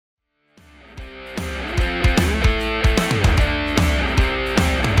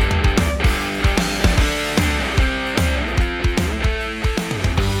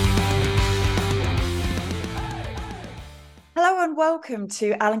welcome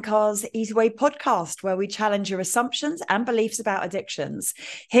to Allen Carr's Easy Way podcast, where we challenge your assumptions and beliefs about addictions.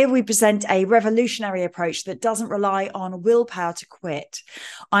 Here we present a revolutionary approach that doesn't rely on willpower to quit.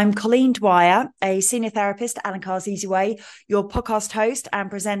 I'm Colleen Dwyer, a senior therapist at Allen Carr's Easy Way, your podcast host and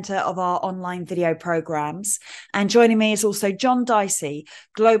presenter of our online video programs. And joining me is also John Dicey,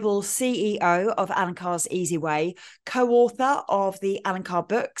 Global CEO of Allen Carr's Easy Way, co-author of the Allen Carr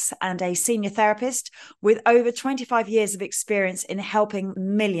books, and a senior therapist with over 25 years of experience in helping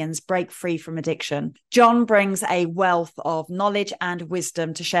millions break free from addiction. John brings a wealth of knowledge and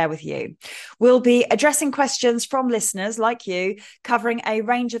wisdom to share with you. We'll be addressing questions from listeners like you, covering a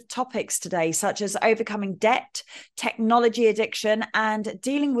range of topics today, such as overcoming debt, technology addiction, and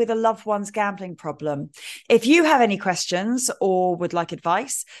dealing with a loved one's gambling problem. If you have any questions or would like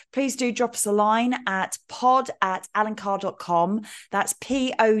advice, please do drop us a line at pod@allencarr.com. That's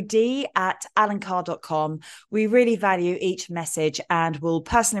pod@allencarr.com. We really value each message and will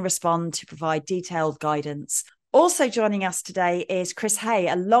personally respond to provide detailed guidance. Also joining us today is Cris Hay,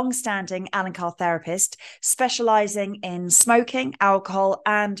 a long-standing Allen Carr therapist specialising in smoking, alcohol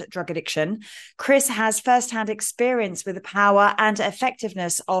and drug addiction. Cris has first-hand experience with the power and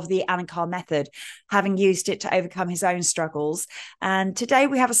effectiveness of the Allen Carr method, having used it to overcome his own struggles. And today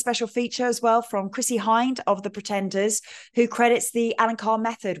we have a special feature as well from Chrissie Hynde of The Pretenders, who credits the Allen Carr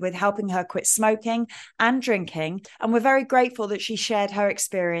method with helping her quit smoking and drinking. And we're very grateful that she shared her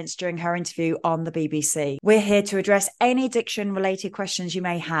experience during her interview on the BBC. We're here to address any addiction-related questions you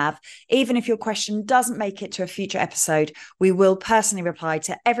may have. Even if your question doesn't make it to a future episode, we will personally reply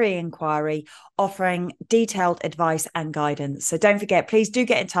to every inquiry, offering detailed advice and guidance. So don't forget, please do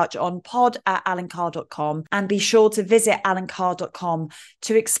get in touch on pod@allencarr.com and be sure to visit allencarr.com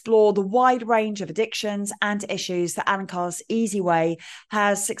to explore the wide range of addictions and issues that Allen Carr's Easy Way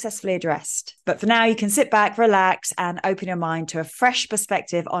has successfully addressed. But for now, you can sit back, relax, and open your mind to a fresh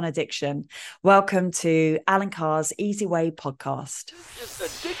perspective on addiction. Welcome to Allen Carr's Easy Way podcast. It's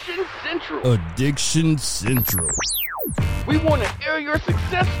Addiction Central. Addiction Central. We want to air your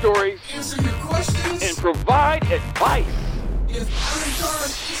success stories, answer your questions, and provide advice. If Allen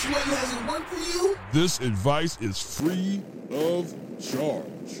Carr's Easy Way hasn't worked for you, This advice is free of charge.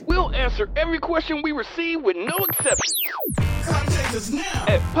 We'll answer every question we receive with no exceptions. contact us now.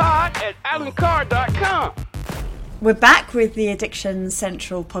 At pod@allencarr.com. We're back with the Addiction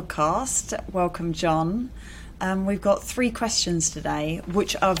Central podcast. Welcome, John. We've got 3 questions today,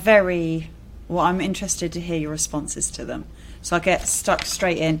 which are I'm interested to hear your responses to them. So I'll get stuck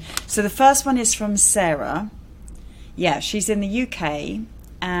straight in. So the first one is from Sarah. Yeah, she's in the UK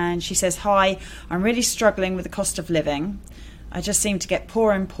and she says, "Hi, I'm really struggling with the cost of living. I just seem to get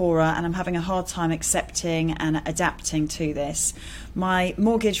poorer and poorer and I'm having a hard time accepting and adapting to this. My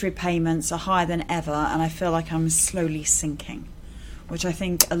mortgage repayments are higher than ever and I feel like I'm slowly sinking," which I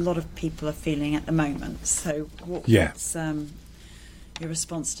think a lot of people are feeling at the moment. So what's your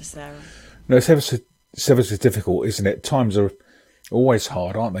response to Sarah? No, it's ever so difficult, isn't it? Times are always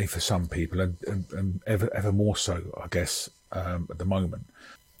hard, aren't they, for some people, and ever more so, I guess, at the moment.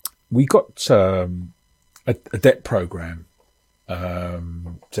 We got a debt program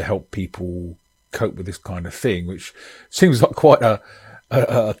to help people cope with this kind of thing, which seems like quite a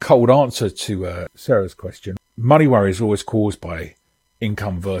cold answer to Sarah's question. Money worry is always caused by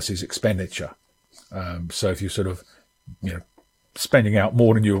income versus expenditure. So if you sort of, spending out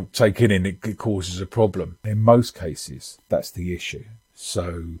more than you're taking in, it causes a problem. In most cases, that's the issue.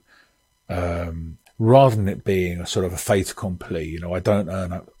 So rather than it being a sort of a fait accompli, I don't earn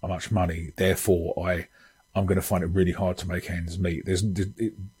that much money, therefore I'm going to find it really hard to make ends meet.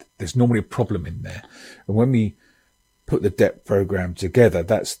 There's normally a problem in there. And when we put the debt program together,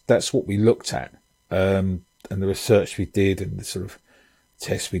 that's what we looked at. And the research we did and the sort of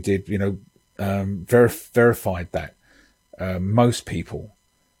tests we did, verified that. Most people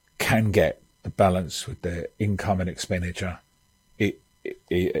can get the balance with their income and expenditure. It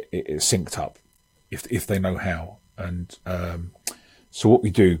synced up if they know how. And so what we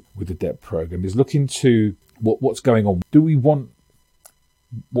do with the debt program is look into what's going on. Do we want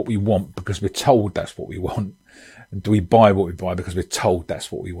what we want because we're told that's what we want? And do we buy what we buy because we're told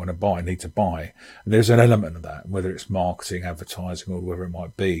that's what we want to buy, need to buy? And there's an element of that, whether it's marketing, advertising, or whatever it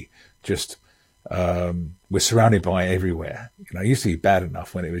might be. Just we're surrounded by it everywhere. It used to be bad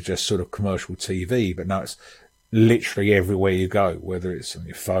enough when it was just sort of commercial TV, but now it's literally everywhere you go, whether it's on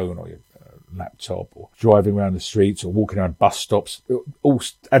your phone or your laptop, or driving around the streets or walking around bus stops, all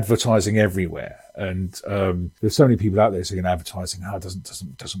advertising everywhere. And there's so many people out there saying advertising,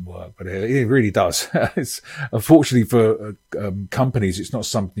 it doesn't work, but it really does. It's, unfortunately for companies, it's not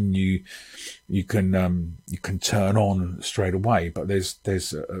something you can turn on straight away. But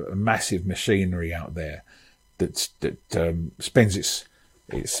there's a massive machinery out there that spends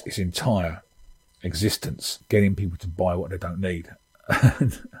its entire existence getting people to buy what they don't need,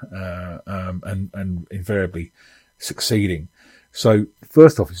 and invariably succeeding. So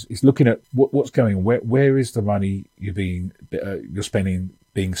first off, is looking at what's going on. Where is the money you're spending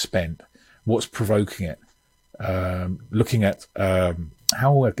being spent? What's provoking it? Looking at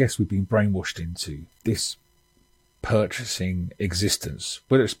how, I guess, we've been brainwashed into this purchasing existence,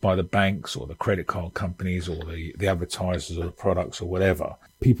 whether it's by the banks or the credit card companies or the advertisers or the products or whatever.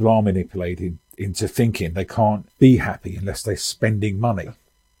 People are manipulated into thinking they can't be happy unless they're spending money.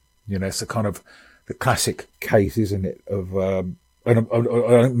 You know, it's the kind of the classic case, isn't it, of and I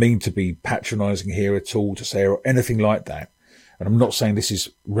don't mean to be patronising here at all to say or anything like that, and I'm not saying this is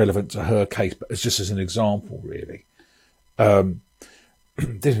relevant to her case, but it's just as an example, really.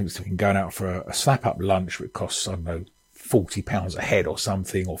 Difference between going out for a slap-up lunch, which costs, I don't know, £40 a head or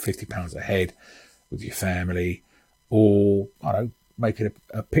something, or £50 a head with your family, or, I don't know, making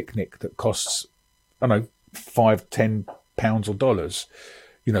a picnic that costs, I don't know, £5, £10 or dollars.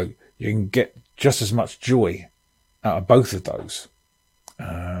 You know, you can get just as much joy out of both of those.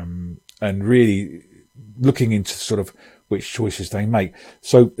 And really looking into sort of which choices they make.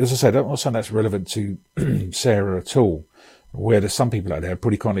 So, as I said, I'm not saying that's relevant to Sarah at all, where there's some people out there who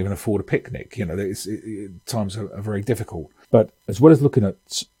probably can't even afford a picnic. You know, times are very difficult. But as well as looking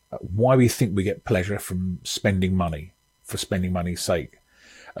at why we think we get pleasure from spending money for spending money's sake,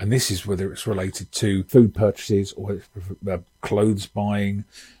 and this is whether it's related to food purchases or it's clothes buying,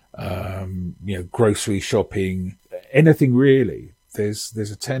 grocery shopping, anything really. There's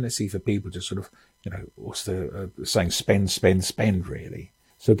a tendency for people to sort of, what's the saying, spend, really.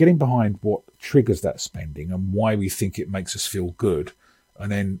 So getting behind what triggers that spending and why we think it makes us feel good, and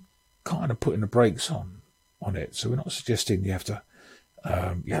then kind of putting the brakes on it. So we're not suggesting you have to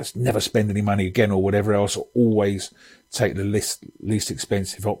never spend any money again or whatever else, or always take the least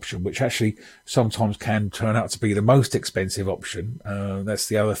expensive option, which actually sometimes can turn out to be the most expensive option. That's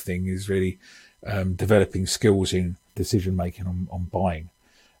the other thing, is really developing skills in decision making on buying.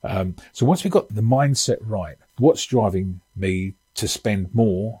 So once we've got the mindset right, what's driving me to spend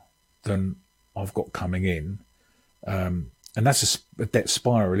more than I've got coming in? And that's a debt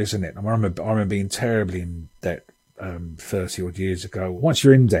spiral, isn't it? I remember being terribly in debt 30 odd years ago. Once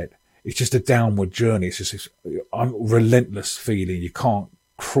you're in debt, it's just a downward journey. It's just this relentless feeling. You can't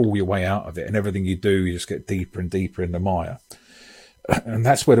crawl your way out of it, and everything you do, you just get deeper and deeper in the mire. And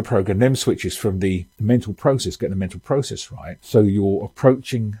that's where the program then switches from the mental process, getting the mental process right. So you're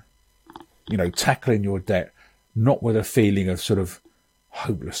approaching, tackling your debt, not with a feeling of sort of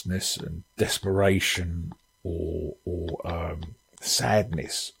hopelessness and desperation or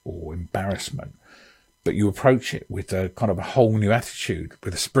sadness or embarrassment, but you approach it with a kind of a whole new attitude,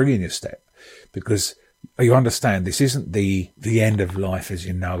 with a spring in your step, because you understand this isn't the end of life as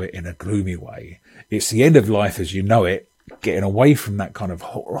you know it in a gloomy way. It's the end of life as you know it, getting away from that kind of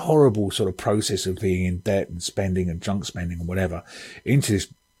horrible sort of process of being in debt and spending and junk spending and whatever, into this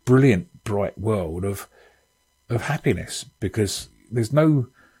brilliant, bright world of happiness, because there's no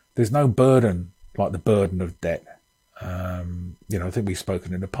burden like the burden of debt. I think we've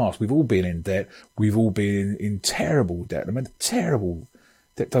spoken in the past. We've all been in debt. We've all been in terrible debt. I mean, terrible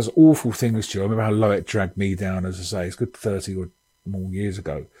debt does awful things to you. I remember how low it dragged me down, as I say, it's good 30 or more years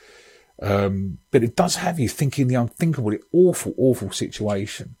ago. But it does have you thinking the unthinkable, the awful, awful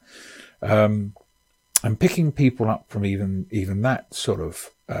situation. And picking people up from even that sort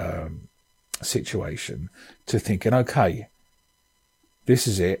of situation to thinking, okay, this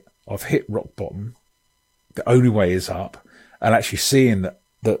is it. I've hit rock bottom. The only way is up. And actually seeing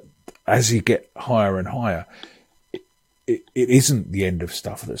that as you get higher and higher, it isn't the end of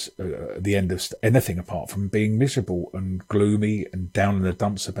stuff. That's the end of anything apart from being miserable and gloomy and down in the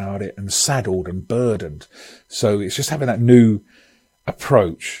dumps about it and saddled and burdened. So it's just having that new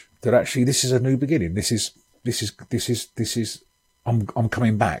approach that actually this is a new beginning. This is I'm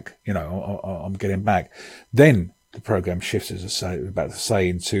coming back. I'm getting back. Then the program shifts, as I say, about to say,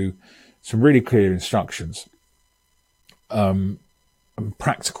 into some really clear instructions, and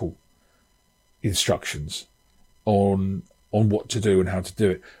practical instructions on what to do and how to do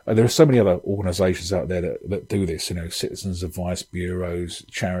it. There are so many other organisations out there that do this, citizens advice bureaus,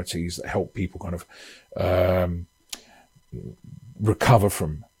 charities that help people kind of recover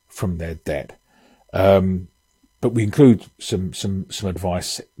from from their debt. But we include some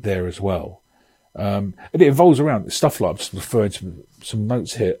advice there as well. And it involves around stuff like, I'm just referring to some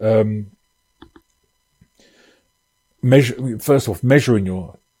notes here. First off, measuring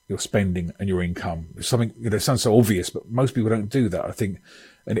your spending and your income. It's something, it sounds so obvious, but most people don't do that, I think.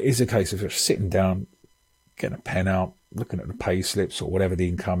 And it is a case of just sitting down, getting a pen out, looking at the pay slips or whatever the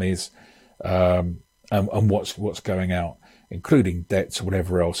income is, and what's going out, including debts or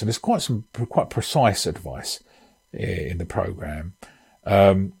whatever else. And there's quite precise advice in the program.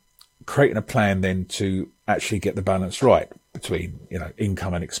 Creating a plan then to actually get the balance right between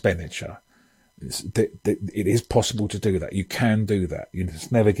income and expenditure. It is possible to do that. You can do that. You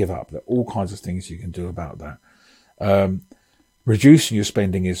just never give up. There are all kinds of things you can do about that. Reducing your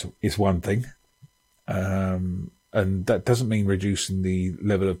spending is one thing. And that doesn't mean reducing the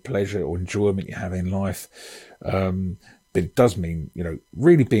level of pleasure or enjoyment you have in life. But it does mean,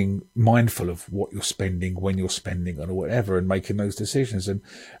 really being mindful of what you're spending, when you're spending, or whatever, and making those decisions. And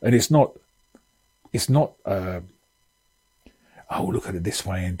it's not, oh, look at it this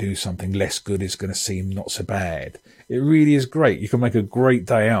way and do something less good is going to seem not so bad. It really is great. You can make a great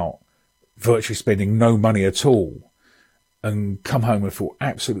day out, virtually spending no money at all, and come home and feel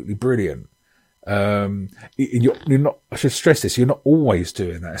absolutely brilliant. You're not, I should stress this, you're not always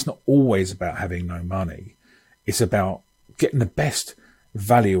doing that. It's not always about having no money. It's about getting the best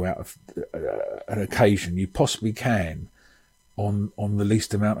value out of an occasion you possibly can on the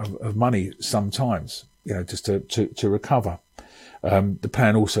least amount of money sometimes, just to recover. The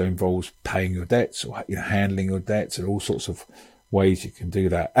plan also involves paying your debts or handling your debts, and all sorts of ways you can do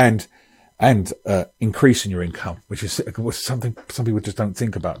that, and increasing your income, which is something some people just don't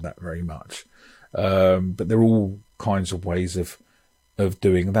think about that very much. But there are all kinds of ways of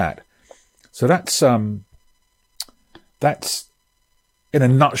doing that. So that's in a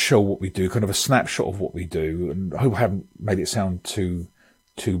nutshell what we do, kind of a snapshot of what we do, and I hope I haven't made it sound too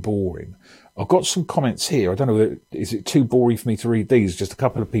boring. I've got some comments here. I don't know, is it too boring for me to read these? Just a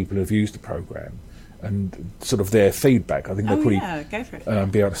couple of people who have used the program and sort of their feedback. I think they'll probably go for it.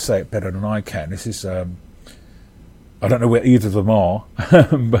 Be able to say it better than I can. This is, I don't know where either of them are,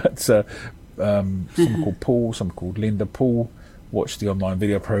 but someone called Paul, someone called Linda. Paul watched the online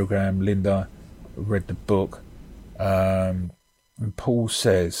video program. Linda read the book. And Paul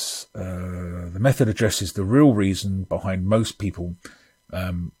says, the method addresses the real reason behind most people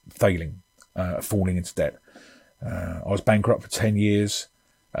falling into debt. I was bankrupt for 10 years,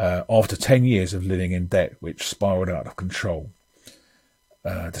 after 10 years of living in debt, which spiraled out of control.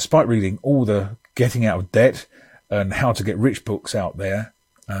 Despite reading all the getting out of debt and how to get rich books out there,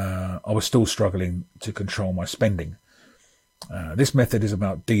 I was still struggling to control my spending. This method is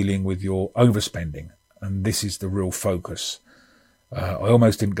about dealing with your overspending, and this is the real focus. I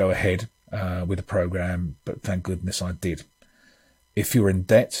almost didn't go ahead with the program, but thank goodness I did. If you're in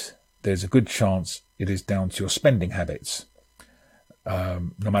debt, there's a good chance it is down to your spending habits.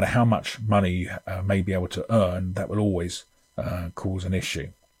 No matter how much money you may be able to earn, that will always cause an issue.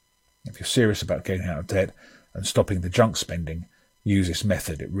 If you're serious about getting out of debt and stopping the junk spending, use this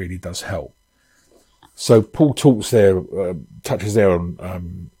method. It really does help. So Paul touches there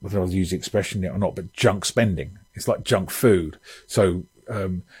on whether I was using the expression yet or not, but junk spending. It's like junk food. So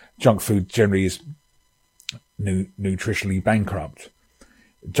junk food generally is nutritionally bankrupt.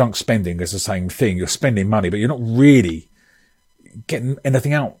 Junk spending is the same thing. You're spending money, but you're not really getting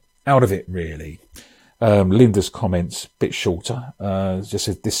anything out of it, really. Linda's comments, a bit shorter. Just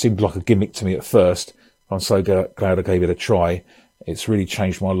said, this seemed like a gimmick to me at first. I'm so glad I gave it a try. It's really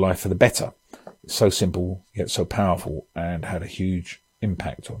changed my life for the better. It's so simple, yet so powerful, and had a huge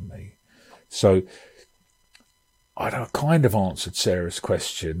impact on me. So I kind of answered Sarah's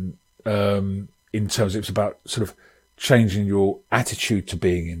question in terms it's about sort of changing your attitude to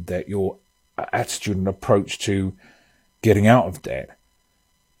being in debt, your attitude and approach to getting out of debt,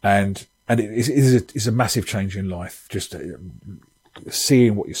 and it is a massive change in life. Just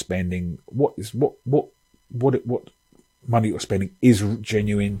seeing what you're spending, what money you're spending is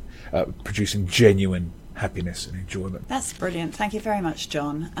genuine, producing genuine happiness and enjoyment. That's brilliant. Thank you very much,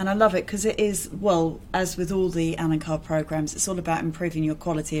 John. And I love it because it is, well, as with all the Allen Carr programs, it's all about improving your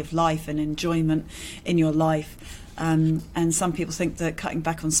quality of life and enjoyment in your life. And some people think that cutting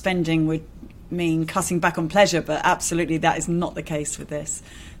back on spending would mean cutting back on pleasure, but absolutely that is not the case with this.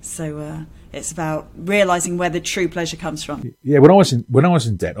 So it's about realising where the true pleasure comes from. Yeah, when I was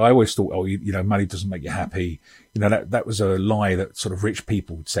in debt, I always thought, money doesn't make you happy. That was a lie that sort of rich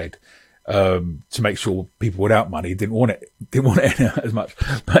people said to make sure people without money didn't want it as much.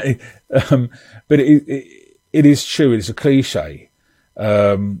 But it is true. It's a cliche,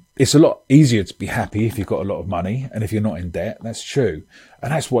 It's a lot easier to be happy if you've got a lot of money and if you're not in debt. That's true.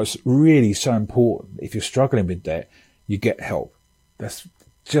 And that's what's really so important. If you're struggling with debt, you get help. That's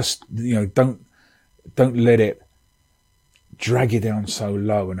just, don't let it drag you down so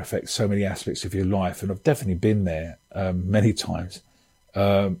low and affect so many aspects of your life. And I've definitely been there many times.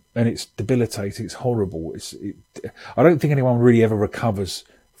 And it's debilitating. It's horrible. I don't think anyone really ever recovers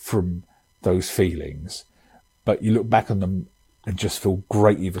from those feelings, but you look back on them and just feel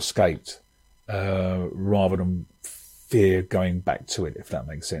great you've escaped, rather than fear going back to it, if that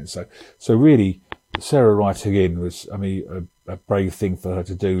makes sense. So really, Sarah writing in was, a brave thing for her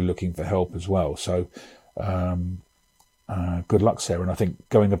to do, looking for help as well. So good luck, Sarah. And I think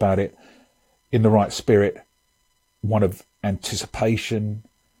going about it in the right spirit, one of anticipation,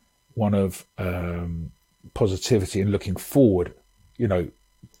 one of positivity and looking forward,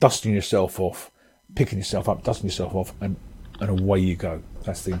 dusting yourself off, picking yourself up, dusting yourself off, and away you go.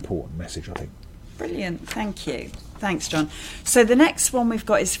 That's the important message, I think. Brilliant. Thank you. Thanks, John. So the next one we've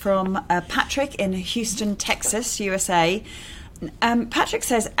got is from Patrick in Houston, Texas, USA. Patrick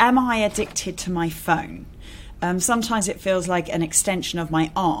says, am I addicted to my phone? Sometimes it feels like an extension of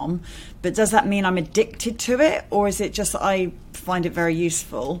my arm, but does that mean I'm addicted to it, or is it just that I find it very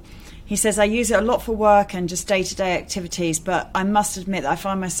useful? He says, I use it a lot for work and just day-to-day activities, but I must admit that I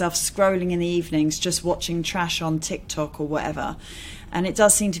find myself scrolling in the evenings, just watching trash on TikTok or whatever. And it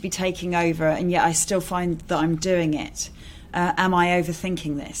does seem to be taking over, and yet I still find that I'm doing it. Am I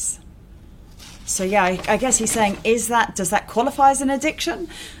overthinking this? So, yeah, I guess he's saying, does that qualify as an addiction?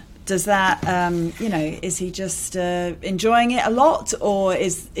 Does that, is he just enjoying it a lot, or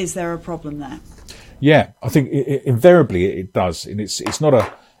is there a problem there? Yeah, I think invariably it does. And it's not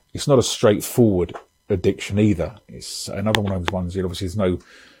a straightforward addiction either. It's another one of those ones, obviously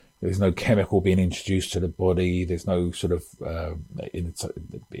there's no chemical being introduced to the body. There's no sort of, in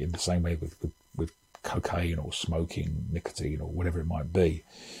the same way with cocaine or smoking, nicotine or whatever it might be.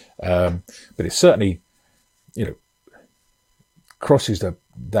 But it certainly, crosses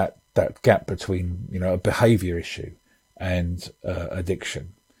that gap between, a behaviour issue and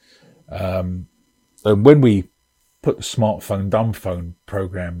addiction. And when we put the smartphone, dumb phone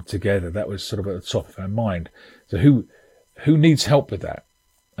program together, that was sort of at the top of our mind. So who needs help with that?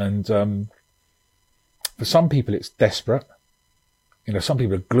 And for some people, it's desperate. Some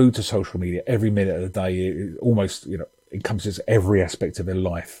people are glued to social media every minute of the day. It almost, encompasses every aspect of their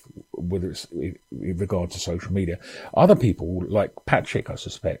life, whether it's in regard to social media. Other people, like Patrick, I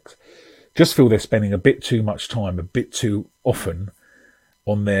suspect, just feel they're spending a bit too much time, a bit too often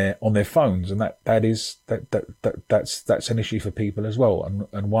on their phones, and that's an issue for people as well,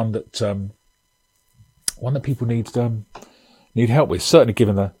 and one that people need help with. Certainly,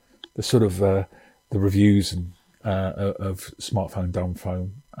 given the sort of the reviews and of smartphone, dumb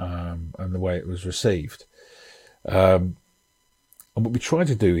phone, and the way it was received. And what we try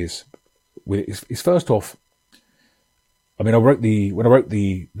to do is first off, when I wrote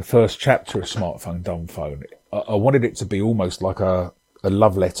the first chapter of Smartphone, Dumb Phone, I wanted it to be almost like a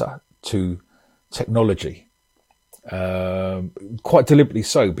love letter to technology. Quite deliberately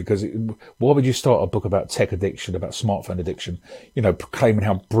so, because why would you start a book about tech addiction, about smartphone addiction, proclaiming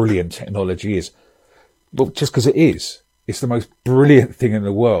how brilliant technology is? Well, just because it is. It's the most brilliant thing in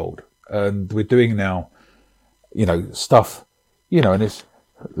the world. And we're doing now, stuff, and this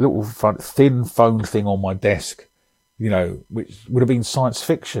little thin phone thing on my desk, which would have been science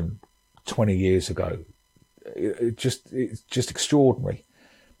fiction 20 years ago. It's just extraordinary.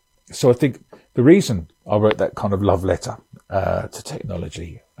 So I think the reason I wrote that kind of love letter to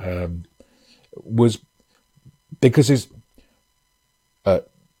technology was because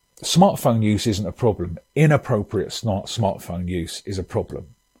smartphone use isn't a problem. Inappropriate smartphone use is a problem.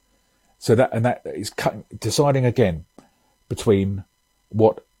 So that is deciding again between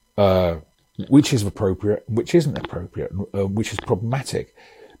which is appropriate, which isn't appropriate, which is problematic.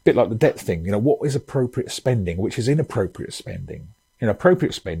 A bit like the debt thing, what is appropriate spending, which is inappropriate spending.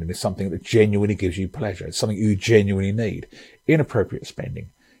 Appropriate spending is something that genuinely gives you pleasure. It's something you genuinely need. Inappropriate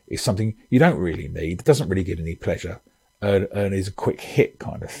spending is something you don't really need. It doesn't really give any pleasure and is a quick hit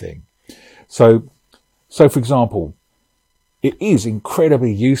kind of thing. So for example, it is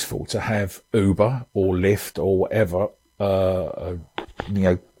incredibly useful to have Uber or Lyft or whatever,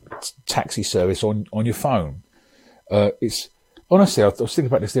 taxi service on your phone. It's honestly, I was thinking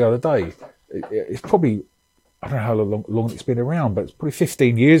about this the other day. It's probably, I don't know how long it's been around, but it's probably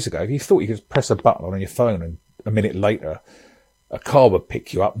 15 years ago. If you thought you could press a button on your phone and a minute later a car would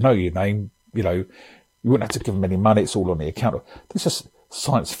pick you up, know your name, you wouldn't have to give them any money. It's all on the account. This is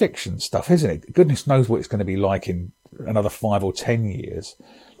science fiction stuff, isn't it? Goodness knows what it's going to be like in another 5 or 10 years.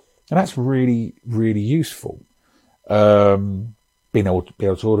 And that's really, really useful. Being able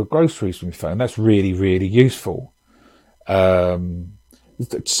to order groceries from your phone, that's really, really useful. So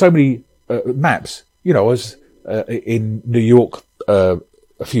many maps. You know, I was in New York a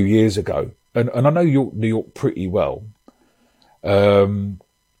few years ago, and I know New York pretty well. And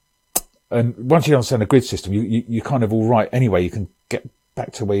once you understand the grid system, you're kind of all right. Anyway, you can get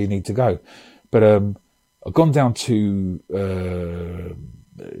back to where you need to go. But I've gone down to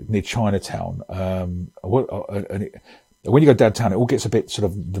near Chinatown, and when you go downtown, it all gets a bit sort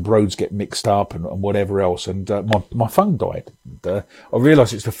of, the roads get mixed up and whatever else. And my phone died. And, I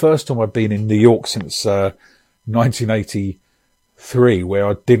realised it's the first time I've been in New York since 1983 where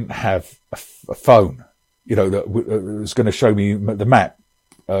I didn't have a phone, you know, that was going to show me the map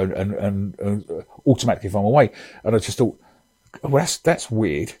and automatically if I'm away. And I just thought, well, that's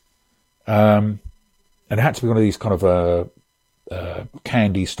weird. And it had to be one of these kind of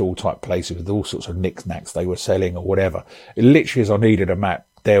candy store type places with all sorts of knickknacks they were selling or whatever. It literally, as I needed a map,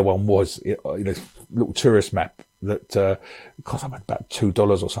 there one was, you know, little tourist map that cost about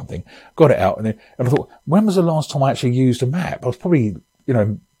 $2 or something. Got it out, and I thought, when was the last time I actually used a map? I was probably, you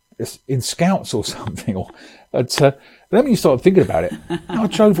know, in Scouts or something. Or then when you start thinking about it, I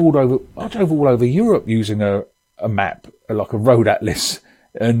drove all over Europe using a map, like a road atlas.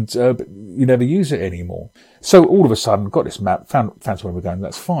 And but you never use it anymore. So all of a sudden, got this map, found where we're going.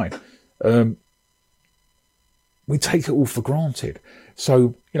 That's fine. We take it all for granted.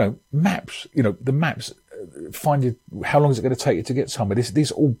 So you know, maps. You know, the maps. Finding how long is it going to take you to get somewhere.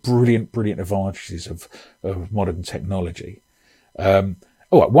 These are all brilliant advantages of modern technology. One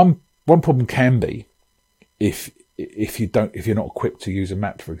problem can be if you're not equipped to use a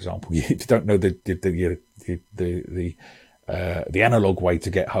map, for example. If you don't know the analog way to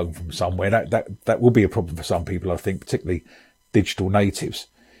get home from somewhere, that will be a problem for some people, I think, particularly digital natives.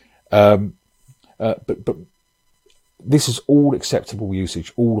 But this is all acceptable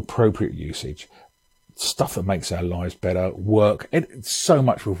usage, all appropriate usage, stuff that makes our lives better. Work, so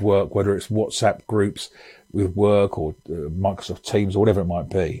much with work, whether it's WhatsApp groups with work or Microsoft Teams or whatever it might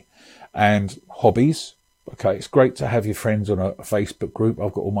be, and hobbies. Okay, it's great to have your friends on a Facebook group.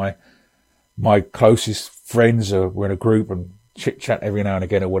 I've got all my closest friends we're in a group and chit chat every now and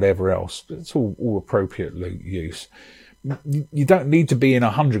again or whatever else. It's all appropriate use. You don't need to be in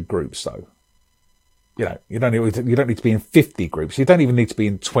 100 groups though. You know, you don't need to be in 50 groups. You don't even need to be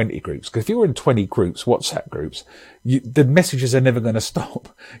in 20 groups, because if you're in 20 groups, WhatsApp groups, the messages are never going to stop.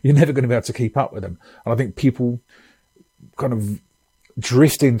 You're never going to be able to keep up with them. And I think people kind of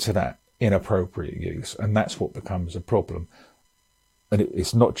drift into that inappropriate use, and that's what becomes a problem. And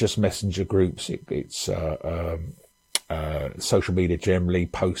it's not just messenger groups. It's social media generally,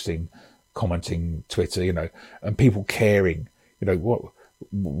 posting, commenting, Twitter, you know, and people caring. You know,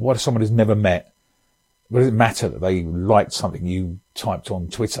 what if someone who's never met? What does it matter that they liked something you typed on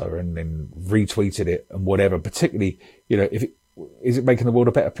Twitter and then retweeted it and whatever? Particularly, you know, is it making the world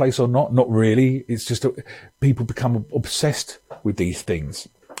a better place or not? Not really. It's just people become obsessed with these things.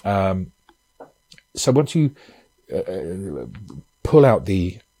 So once you pull out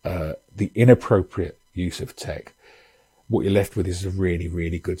the inappropriate use of tech, what you're left with is really,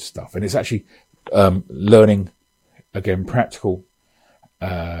 really good stuff. And it's actually learning, again, practical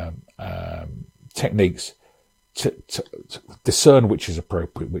techniques to discern which is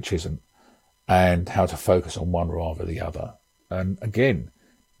appropriate, which isn't, and how to focus on one rather than the other. And again,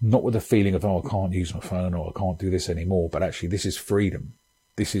 not with the feeling of, I can't use my phone or I can't do this anymore, but actually this is freedom.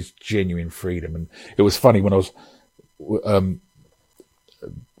 This is genuine freedom. And it was funny when I was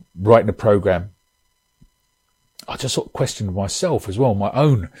writing a program, I just sort of questioned myself as well, my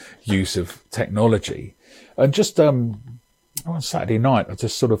own use of technology. And just on Saturday night, I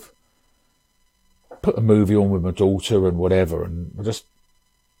just sort of put a movie on with my daughter and whatever, and I just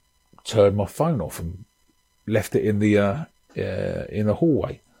turned my phone off and left it in the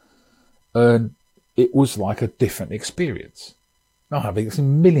hallway. And it was like a different experience. I've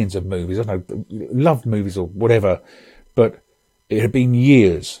seen millions of movies, I don't know, loved movies or whatever, but it had been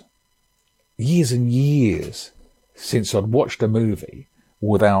years and years since I'd watched a movie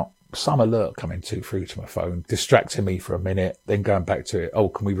without some alert coming through to my phone, distracting me for a minute, then going back to it. Oh,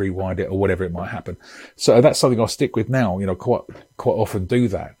 can we rewind it or whatever it might happen? So that's something I'll stick with now. You know, quite often do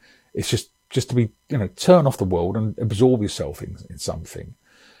that. It's just to be, you know, turn off the world and absorb yourself in something.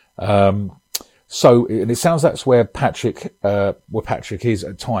 So, and it sounds that's where Patrick is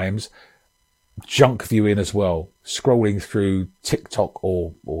at times, junk viewing as well, scrolling through TikTok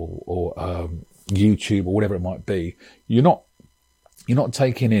or YouTube or whatever it might be. You're not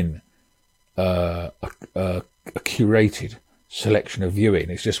taking in a a curated selection of viewing.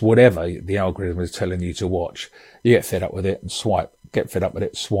 It's just whatever the algorithm is telling you to watch. You get fed up with it and swipe. Get fed up with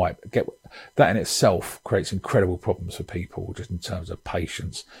it, swipe. That in itself creates incredible problems for people, just in terms of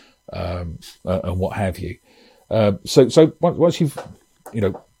patience and what have you. So once you've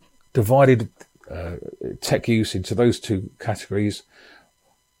divided tech use into those two categories,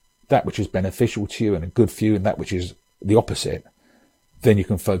 that which is beneficial to you and a good for you, and that which is the opposite, then you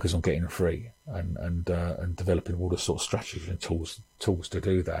can focus on getting free and developing all the sort of strategies and tools to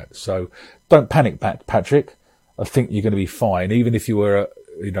do that. So don't panic, Patrick. I think you're going to be fine, even if you were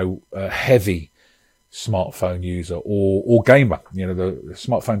a heavy smartphone user or gamer. The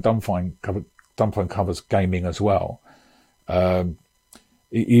smartphone dumb phone covers gaming as well.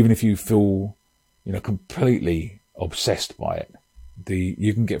 Even if you feel completely obsessed by it,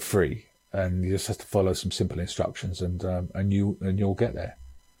 you can get free, and you just have to follow some simple instructions, and you'll get there.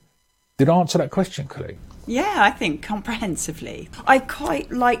 Did I answer that question, Colleen? Yeah, I think comprehensively. I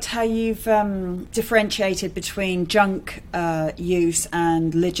quite liked how you've differentiated between junk use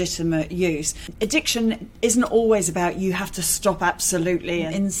and legitimate use. Addiction isn't always about you have to stop absolutely.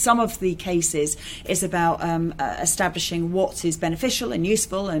 In some of the cases, it's about establishing what is beneficial and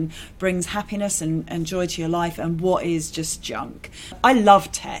useful and brings happiness and joy to your life, and what is just junk. I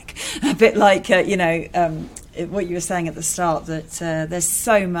love tech, a bit like, what you were saying at the start, that there's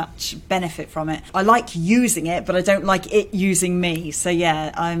so much benefit from it. I like using it, but I don't like it using me. So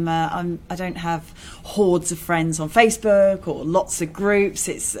yeah, I don't have hordes of friends on Facebook or lots of groups.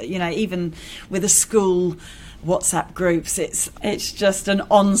 It's even with a school WhatsApp groups, it's just an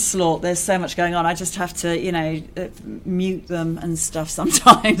onslaught. There's so much going on. I just have to mute them and stuff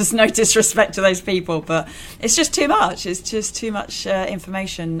sometimes. No disrespect to those people, but it's just too much. It's just too much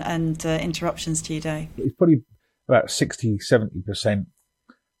information and interruptions to your day. It's probably about 60-70%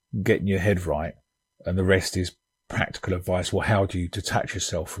 getting your head right, and the rest is practical advice. Well, how do you detach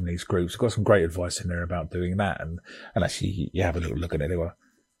yourself from these groups? I've got some great advice in there about doing that, and actually you have a little look at it.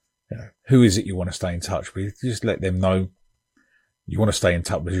 Who is it you want to stay in touch with? Just let them know you want to stay in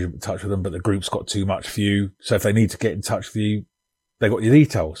touch with them, but the group's got too much for you. So if they need to get in touch with you, they got your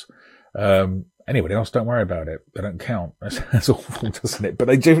details. Anybody else, don't worry about it. They don't count. That's awful, doesn't it? But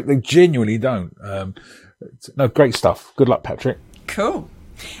they genuinely don't. No, great stuff. Good luck, Patrick. Cool.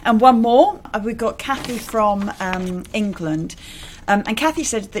 And one more. We've got Kathy from England. And Kathy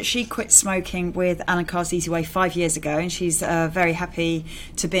said that she quit smoking with Allen Carr's Easy Way 5 years ago, and she's very happy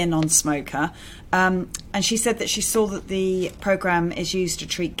to be a non-smoker. And she said that she saw that the programme is used to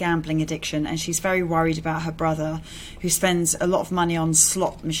treat gambling addiction, and she's very worried about her brother, who spends a lot of money on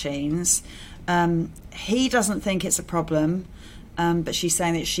slot machines. He doesn't think it's a problem, but she's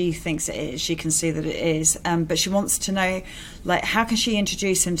saying that she thinks it is. She can see that it is. But she wants to know, how can she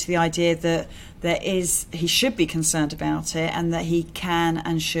introduce him to the idea that he should be concerned about it, and that he can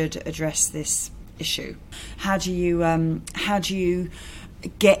and should address this issue. How do you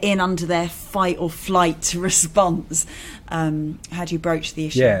get in under their fight or flight response? How do you broach the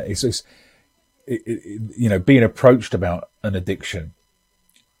issue? Yeah, it's being approached about an addiction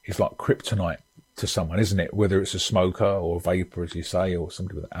is like kryptonite to someone, isn't it? Whether it's a smoker or a vapor, as you say, or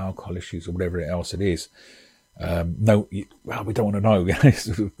somebody with alcohol issues or whatever else it is. We don't want to know.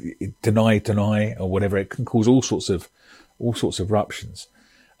 deny or whatever. It can cause all sorts of ruptions.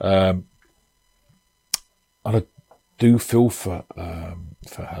 I do feel for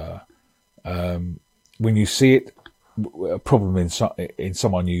her. When you see it, a problem in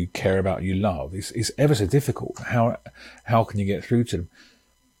someone you care about, you love, is ever so difficult. How can you get through to them?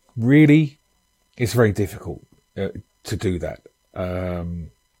 Really, it's very difficult to do that.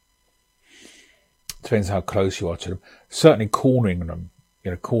 Depends how close you are to them. Certainly cornering them,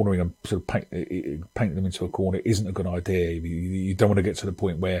 sort of painting them into a corner isn't a good idea. You don't want to get to the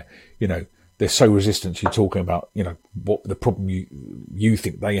point where, they're so resistant to you talking about, what the problem you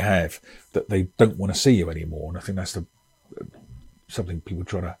think they have, that they don't want to see you anymore. And I think that's something people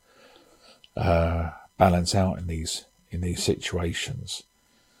try to balance out in these situations.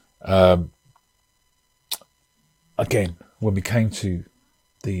 Again, when we came to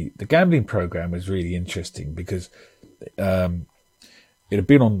the gambling program, was really interesting because it had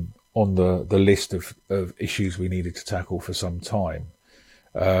been on the list of issues we needed to tackle for some time.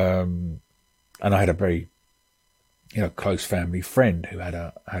 And I had a very, close family friend who had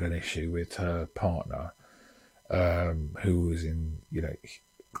an issue with her partner, who was in,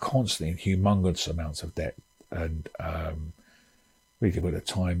 constantly in humongous amounts of debt. And really, at the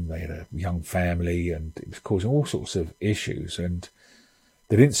time, they had a young family, and it was causing all sorts of issues. And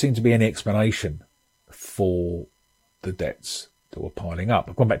there didn't seem to be any explanation for the debts were piling up.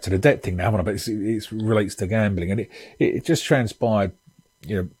 I've gone back to the debt thing now, haven't I? But it relates to gambling, and it just transpired,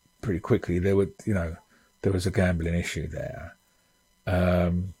 pretty quickly. There was a gambling issue there,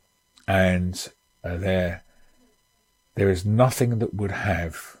 and there is nothing that would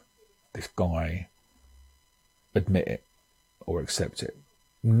have this guy admit it or accept it.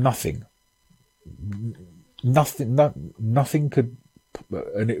 Nothing could,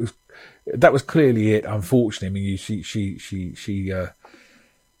 and that was clearly it. Unfortunately, I mean,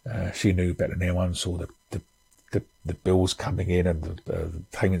 she knew better than anyone. Saw the bills coming in and the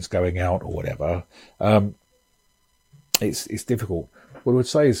payments going out or whatever. It's difficult. What I would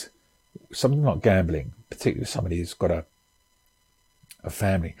say is something like gambling, particularly somebody who's got a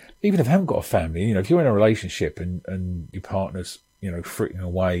family. Even if they haven't got a family, if you're in a relationship and your partner's, fritting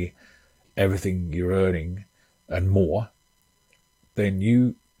away everything you're earning and more,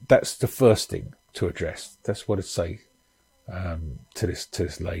 then that's the first thing to address. That's what I'd say to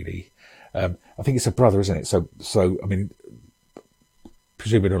this lady. I think it's a brother, isn't it? So I mean,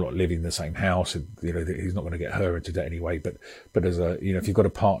 presumably they're not living in the same house, and he's not going to get her into debt anyway. But as if you've got a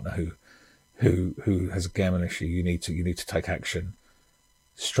partner who has a gambling issue, you need to take action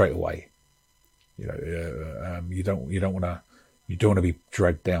straight away. You don't want to be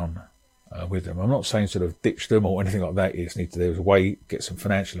dragged down with them. I'm not saying sort of ditch them or anything like that. You just need to, there's a way, get some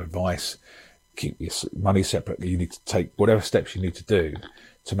financial advice, keep your money separately. You need to take whatever steps you need to do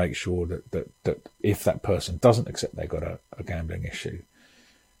to make sure that if that person doesn't accept they've got a gambling issue,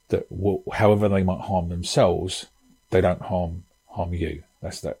 that however they might harm themselves, they don't harm you.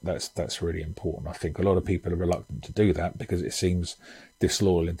 That's really important. I think a lot of people are reluctant to do that because it seems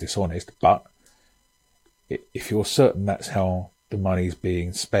disloyal and dishonest. But if you're certain that's how the money's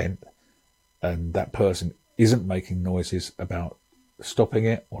being spent, and that person isn't making noises about stopping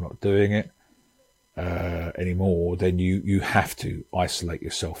it or not doing it anymore, then you have to isolate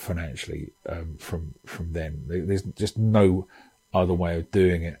yourself financially from them. There's just no other way of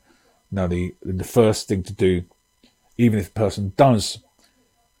doing it. Now, the first thing to do, even if the person does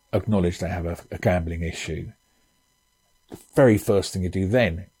acknowledge they have a gambling issue, the very first thing you do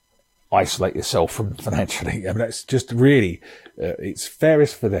then, isolate yourself from them financially. I mean, that's just really, it's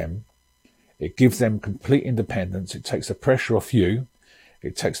fairest for them. It gives them complete independence. It takes the pressure off you.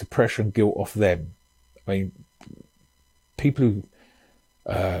 It takes the pressure and guilt off them. I mean, people who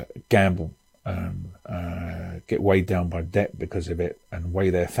gamble get weighed down by debt because of it and weigh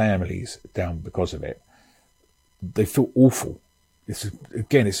their families down because of it, they feel awful. It's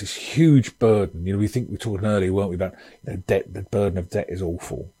this huge burden. We think we were talking earlier, weren't we, about debt. The burden of debt is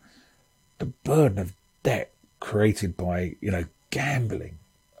awful. The burden of debt created by gambling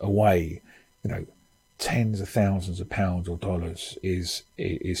away, tens of thousands of pounds or dollars is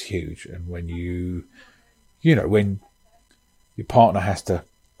huge. And when when your partner has to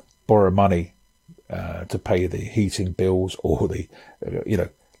borrow money to pay the heating bills or the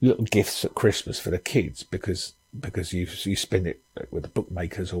little gifts at Christmas for the kids because you spend it with the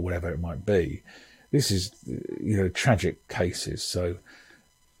bookmakers or whatever it might be, this is tragic cases. So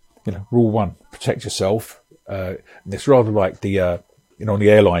rule one: protect yourself. And it's rather like the on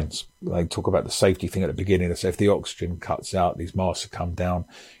the airlines, they talk about the safety thing at the beginning. They say if the oxygen cuts out, these masks come down.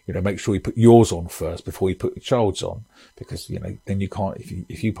 Make sure you put yours on first before you put your child's on, because then you can't.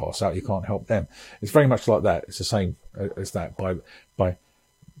 If you pass out, you can't help them. It's very much like that. It's the same as that. By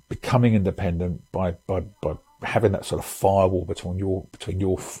becoming independent, by having that sort of firewall between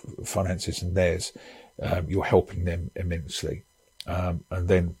your finances and theirs, you're helping them immensely. And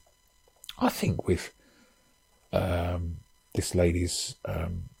then I think with this lady's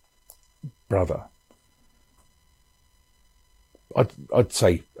brother, I'd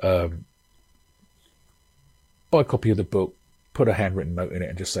say buy a copy of the book, put a handwritten note in it,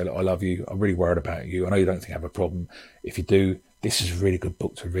 and just say, look, I love you. I'm really worried about you. I know you don't think I have a problem. If you do, this is a really good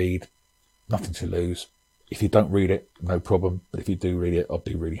book to read. Nothing to lose. If you don't read it, no problem. But if you do read it, I'll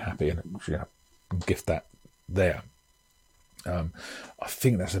be really happy and gift that there. I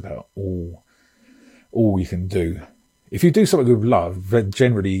think that's about all you can do. If you do something with love, then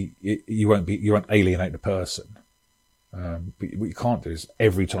generally you won't alienate the person. But what you can't do is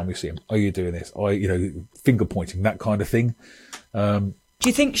every time you see him, are you doing this? Finger pointing, that kind of thing. Do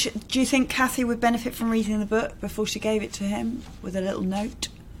you think Kathy would benefit from reading the book before she gave it to him with a little note?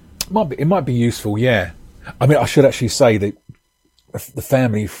 It might be useful, yeah. I mean, I should actually say that the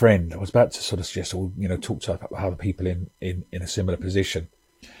family friend, I was about to sort of suggest, talk to other people in a similar position.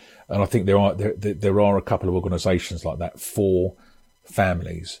 And I think there are a couple of organisations like that for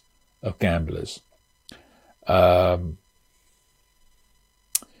families of gamblers. I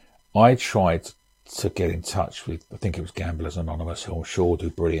tried to get in touch with, I think it was Gamblers Anonymous, who I'm sure do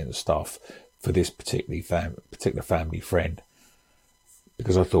brilliant stuff for this particular family friend,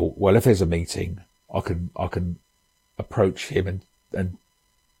 because I thought, well, if there's a meeting, I can approach him and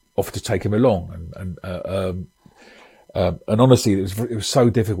offer to take him along, and honestly, it was so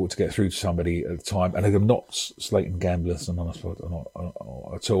difficult to get through to somebody at the time, and I'm not slating Gamblers Anonymous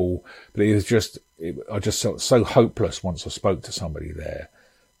at all, but it was just I just felt so hopeless once I spoke to somebody there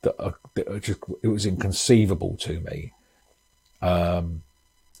that it was inconceivable to me that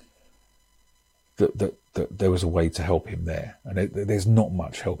there was a way to help him there, and there's not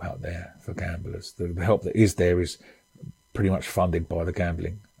much help out there for gamblers. The help that is there is pretty much funded by the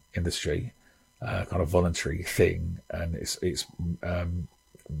gambling industry, kind of voluntary thing, and it's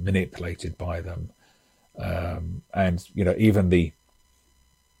manipulated by them, and even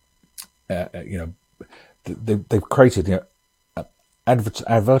they've created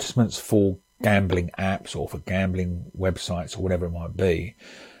advertisements for gambling apps or for gambling websites or whatever it might be.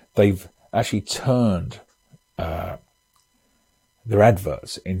 They've actually turned their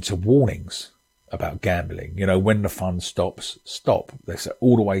adverts into warnings about gambling. When the fun stops, stop. They say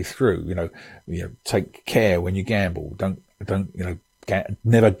all the way through. Take care when you gamble. Don't.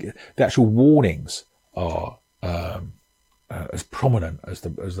 Never. The actual warnings are as prominent as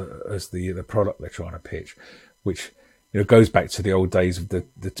the product they're trying to pitch, which goes back to the old days of the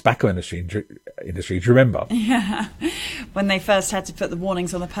tobacco industry. Do you remember? Yeah, when they first had to put the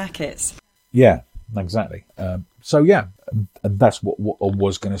warnings on the packets. Yeah, exactly. So yeah, and that's what I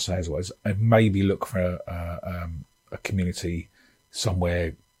was going to say as well. Is maybe look for a community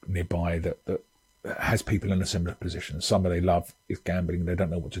somewhere nearby that has people in a similar position. Somebody they love is gambling, they don't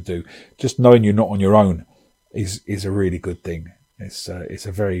know what to do. Just knowing you're not on your own is a really good thing. It's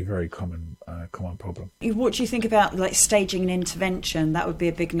a very, very common problem. What do you think about like staging an intervention? That would be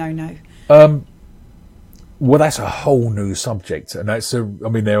a big no-no. Well, that's a whole new subject, and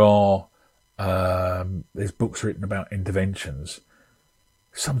there are there's books written about interventions.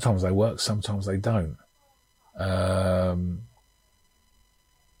 Sometimes they work, sometimes they don't. In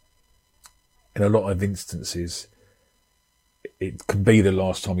a lot of instances, it can be the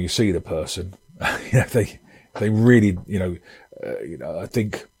last time you see the person. They really, I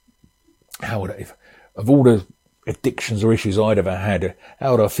think, of all the addictions or issues I'd ever had,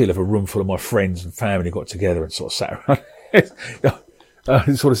 how would I feel if a room full of my friends and family got together and sort of sat around?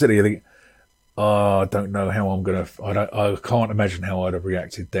 Sort of sitting there thinking, I don't know how I'm going to, I can't imagine how I'd have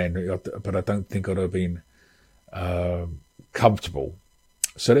reacted then, but I don't think I'd have been comfortable.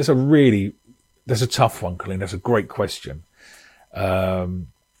 So that's a tough one, Colleen. That's a great question.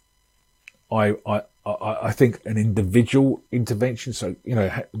 I think an individual intervention. So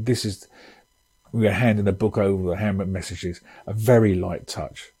this is we're handing a book over, the handwritten messages, a very light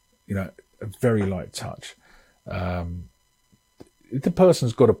touch. A very light touch. If the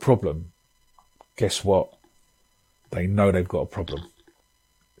person's got a problem, guess what? They know they've got a problem.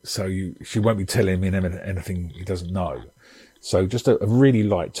 So she won't be telling him anything he doesn't know. So just a really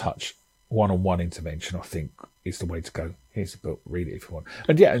light touch, one-on-one intervention, I think, is the way to go. Here's the book, read it if you want.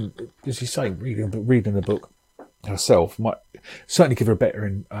 And yeah, as you say, reading the book herself might certainly give her a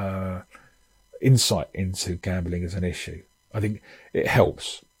better insight into gambling as an issue. I think it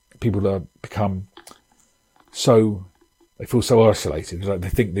helps. People become they feel so isolated. Like they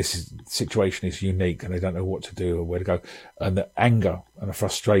think this situation is unique and they don't know what to do or where to go. And the anger and the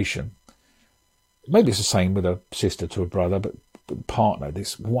frustration, maybe it's the same with a sister to a brother, but partner,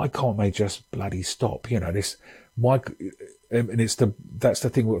 why can't they just bloody stop? Why? And that's the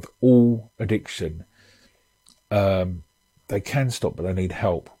thing with all addiction. They can stop, but they need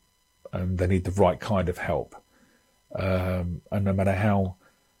help, and they need the right kind of help. And no matter how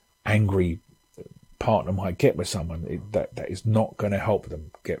angry partner might get with someone, that is not going to help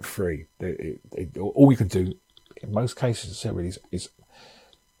them get free. All you can do, in most cases, is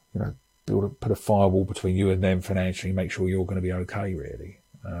put a firewall between you and them financially, make sure you're going to be okay, really,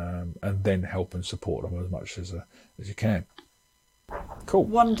 and then help and support them as much as you can. Cool.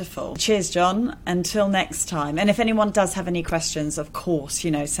 Wonderful. Cheers, John. Until next time. And if anyone does have any questions, of course,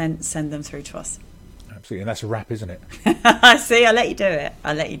 send them through to us. Absolutely. And that's a wrap, isn't it? See, I let you do it.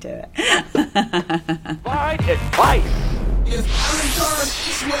 Provide advice. If Allen Carr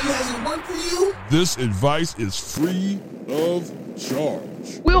this way hasn't worked for you, This advice is free of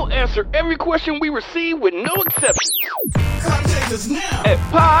charge. We'll answer every question we receive with no exceptions. contact us now. At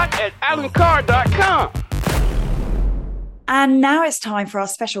pod@allencarr.com. And now it's time for our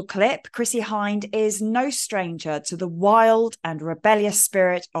special clip. Chrissie Hynde is no stranger to the wild and rebellious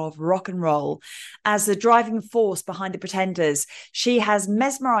spirit of rock and roll. As the driving force behind the Pretenders, she has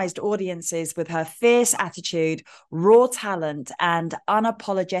mesmerized audiences with her fierce attitude, raw talent, and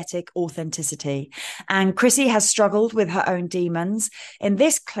unapologetic authenticity. And Chrissie has struggled with her own demons. In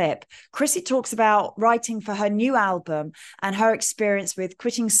this clip, Chrissie talks about writing for her new album and her experience with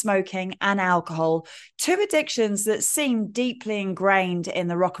quitting smoking and alcohol, two addictions that seem deeply ingrained in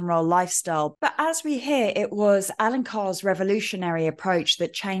the rock and roll lifestyle. But as we hear, it was Allen Carr's revolutionary approach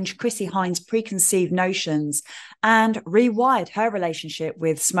that changed Chrissie Hynde's preconceived notions and rewired her relationship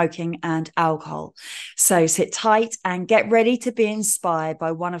with smoking and alcohol. So sit tight and get ready to be inspired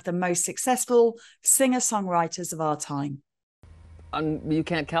by one of the most successful singer-songwriters of our time. You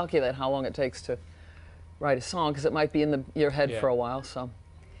can't calculate how long it takes to write a song because it might be in your head for a while,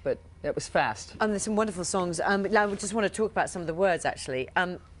 but it was fast. There's some wonderful songs. Now we just want to talk about some of the words, actually.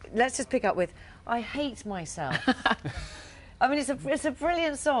 Let's just pick up with "I Hate Myself." I mean, it's a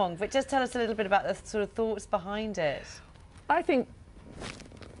brilliant song, but just tell us a little bit about the sort of thoughts behind it. I think,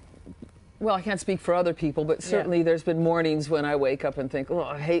 well, I can't speak for other people, but certainly there's been mornings when I wake up and think, oh,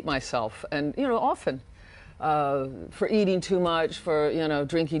 I hate myself. And, often for eating too much, for,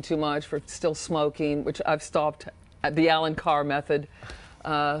 drinking too much, for still smoking, which I've stopped at the Allen Carr method,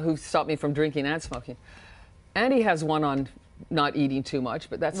 who stopped me from drinking and smoking. And he has one on not eating too much,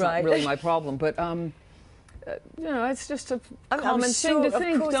 but that's not really my problem. But, it's just a common thing to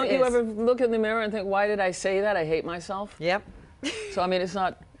think. Don't you ever look in the mirror and think, why did I say that? I hate myself. Yep. So, I mean, it's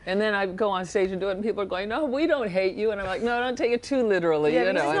not... And then I go on stage and do it, and people are going, no, we don't hate you. And I'm like, no, don't take it too literally.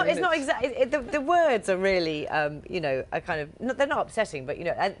 Yeah, it's not exactly... The words are really, are kind of... they're not upsetting, but,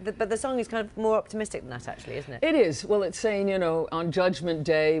 but the song is kind of more optimistic than that, actually, isn't it? It is. Well, it's saying, on Judgment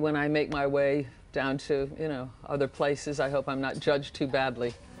Day, when I make my way down to, other places, I hope I'm not judged too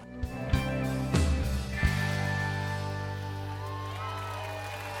badly.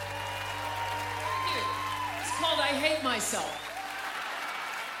 It's called I Hate Myself.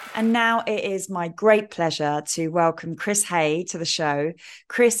 And now it is my great pleasure to welcome Cris Hay to the show.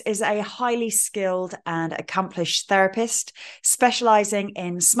 Cris is a highly skilled and accomplished therapist specializing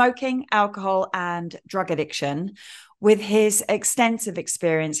in smoking, alcohol, and drug addiction. With his extensive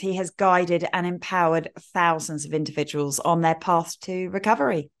experience, he has guided and empowered thousands of individuals on their path to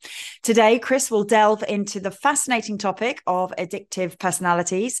recovery. Today, Cris will delve into the fascinating topic of addictive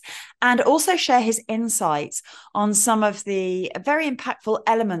personalities and also share his insights on some of the very impactful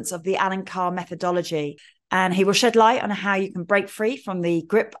elements of the Allen Carr methodology. And he will shed light on how you can break free from the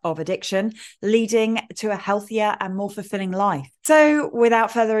grip of addiction, leading to a healthier and more fulfilling life. So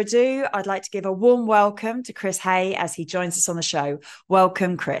without further ado, I'd like to give a warm welcome to Cris Hay as he joins us on the show.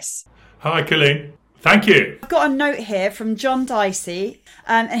 Welcome, Cris. Hi, Colleen. Thank you. I've got a note here from John Dicey,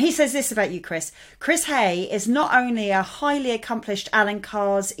 and he says this about you, Cris. Cris Hay is not only a highly accomplished Allen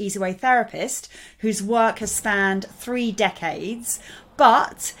Carr's Easy Way therapist, whose work has spanned 3 decades,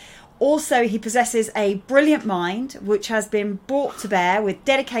 but... also, he possesses a brilliant mind, which has been brought to bear with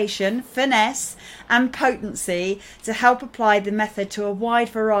dedication, finesse, and potency to help apply the method to a wide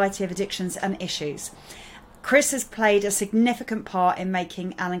variety of addictions and issues. Cris has played a significant part in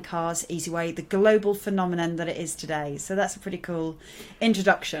making Allen Carr's Easy Way the global phenomenon that it is today. So that's a pretty cool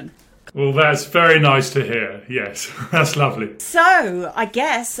introduction. Well, that's very nice to hear. Yes, that's lovely. So, I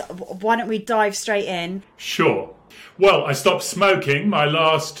guess, why don't we dive straight in? Sure. Well, I stopped smoking. My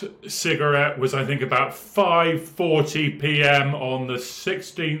last cigarette was, I think, about 5:40 p.m. on the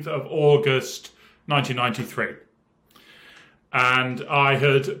 16th of August, 1993. And I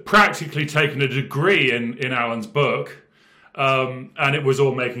had practically taken a degree in Alan's book, and it was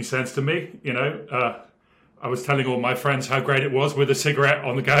all making sense to me, I was telling all my friends how great it was with a cigarette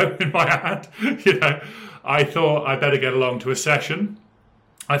on the go in my hand. I thought I better get along to a session.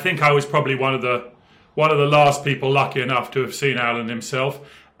 I think I was probably one of the last people lucky enough to have seen Alan himself,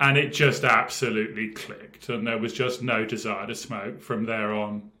 and it just absolutely clicked, and there was just no desire to smoke from there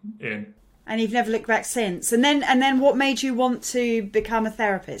on in. And you've never looked back since. And then what made you want to become a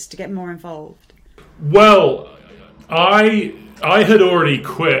therapist, to get more involved? Well, I had already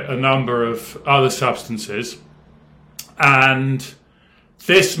quit a number of other substances, and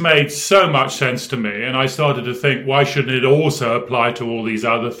this made so much sense to me, and I started to think, why shouldn't it also apply to all these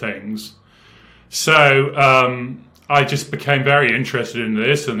other things? So I just became very interested in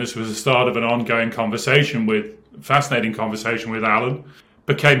this, and this was the start of an ongoing fascinating conversation with Alan.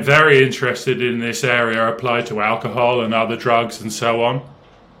 Became very interested in this area applied to alcohol and other drugs and so on.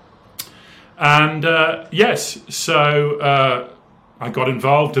 And so I got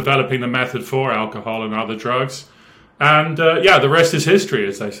involved developing the method for alcohol and other drugs. And the rest is history,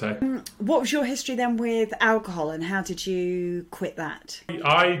 as they say. What was your history then with alcohol, and how did you quit that?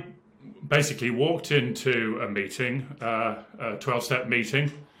 I basically walked into a meeting, a 12-step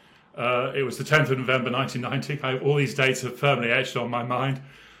meeting. It was the 10th of November 1990. All these dates are firmly etched on my mind.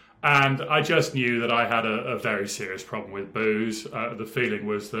 And I just knew that I had a very serious problem with booze. The feeling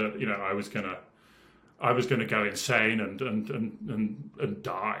was that, I was gonna go insane and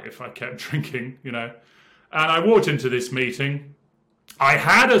die if I kept drinking, And I walked into this meeting. I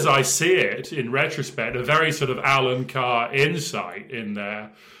had, as I see it, in retrospect, a very sort of Allen Carr insight in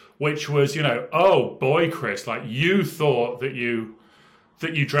there, which was, oh boy, Chris, like you thought that you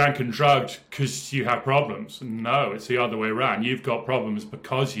drank and drugged because you have problems. No, it's the other way around. You've got problems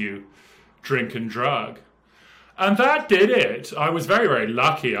because you drink and drug. And that did it. I was very, very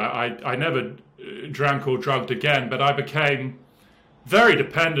lucky. I never drank or drugged again, but I became very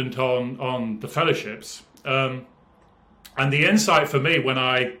dependent on the fellowships. And the insight for me when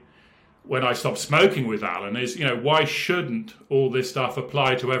I stopped smoking with Allen is, why shouldn't all this stuff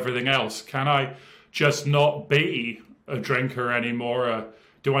apply to everything else? Can I just not be a drinker anymore?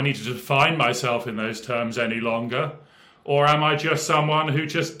 Do I need to define myself in those terms any longer? Or am I just someone who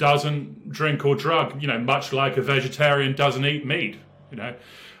just doesn't drink or drug, much like a vegetarian doesn't eat meat?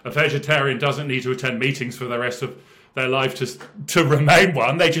 A vegetarian doesn't need to attend meetings for the rest of their life to remain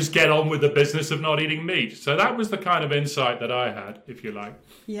one. They just get on with the business of not eating meat. So that was the kind of insight that I had, if you like.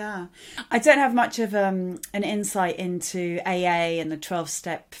 Yeah. I don't have much of an insight into AA and the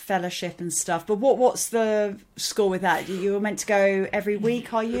 12-step fellowship and stuff, but what's the score with that? You're meant to go every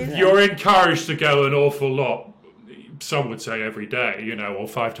week, are you? You're encouraged to go an awful lot. Some would say every day, or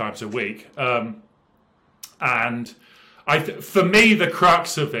 5 times a week. And for me, the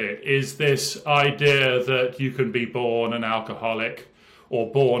crux of it is this idea that you can be born an alcoholic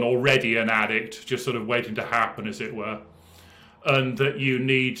or born already an addict, just sort of waiting to happen, as it were, and that you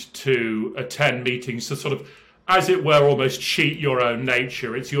need to attend meetings to sort of, as it were, almost cheat your own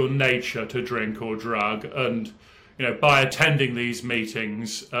nature. It's your nature to drink or drug, and by attending these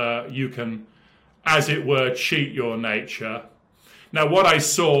meetings, you can, as it were, cheat your nature. Now, what I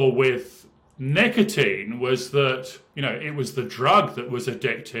saw with nicotine was that, it was the drug that was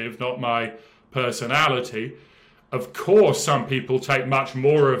addictive, not my personality. Of course, some people take much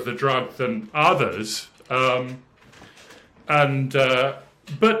more of the drug than others. But I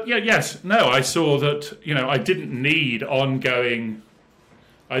saw that, I didn't need ongoing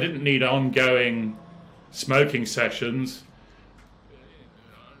smoking sessions.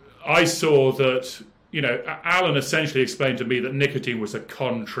 I saw that, Allen essentially explained to me that nicotine was a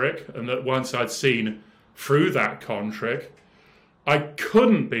con trick, and that once I'd seen through that con trick, I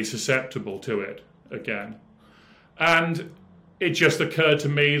couldn't be susceptible to it again. And it just occurred to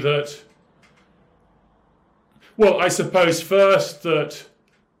me that, well, I suppose first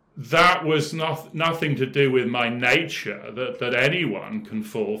that was nothing to do with my nature, that anyone can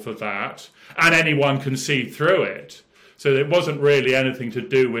fall for that, and anyone can see through it. So it wasn't really anything to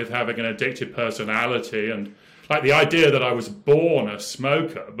do with having an addictive personality, and like the idea that I was born a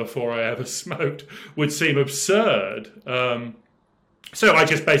smoker before I ever smoked would seem absurd. So I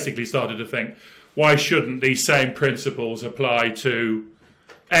just basically started to think, why shouldn't these same principles apply to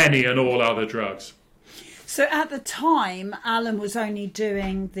any and all other drugs? So at the time, Allen was only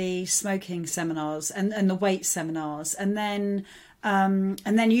doing the smoking seminars and the weight seminars, and then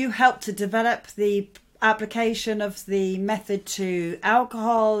you helped to develop the application of the method to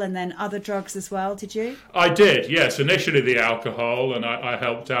alcohol and then other drugs as well, did you? I did, yes. Initially the alcohol, and I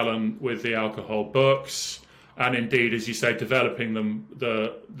helped Allen with the alcohol books, and indeed, as you say, developing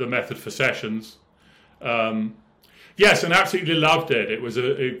the method for sessions. Yes, and absolutely loved it. It was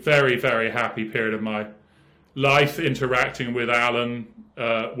a very, very happy period of my life interacting with Allen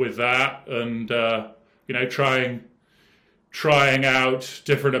with that, and trying out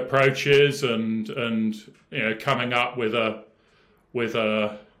different approaches and coming up with a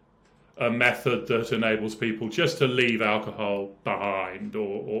method that enables people just to leave alcohol behind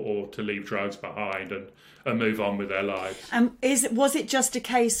or to leave drugs behind and move on with their lives. Was it just a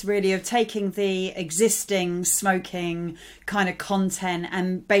case really of taking the existing smoking kind of content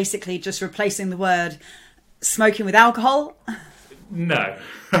and basically just replacing the word smoking with alcohol? No,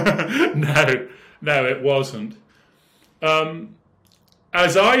 no, it wasn't.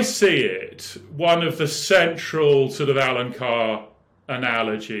 As I see it, one of the central sort of Allen Carr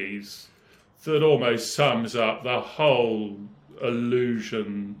analogies that almost sums up the whole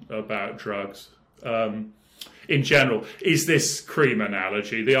illusion about drugs in general is this cream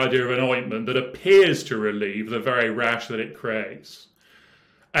analogy, the idea of an ointment that appears to relieve the very rash that it creates.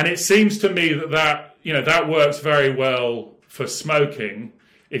 And it seems to me that that works very well for smoking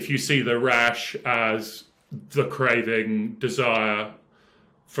if you see the rash as the craving, desire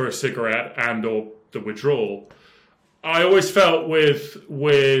for a cigarette and or the withdrawal. I always felt with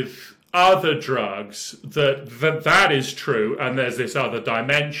other drugs that is true, and there's this other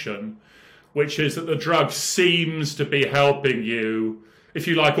dimension, which is that the drug seems to be helping you, if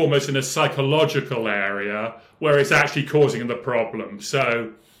you like, almost in a psychological area where it's actually causing the problem.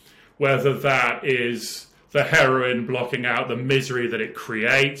 So whether that is the heroin blocking out the misery that it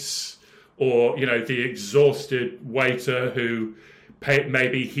creates, or, the exhausted waiter who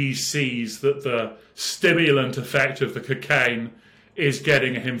maybe he sees that the stimulant effect of the cocaine is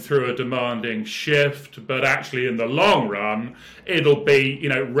getting him through a demanding shift, but actually in the long run, it'll be,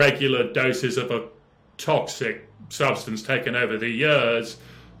 regular doses of a toxic substance taken over the years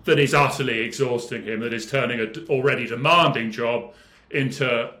that is utterly exhausting him, that is turning an already demanding job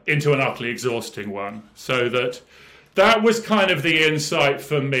into an utterly exhausting one. So that was kind of the insight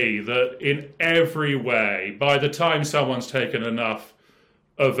for me, that in every way, by the time someone's taken enough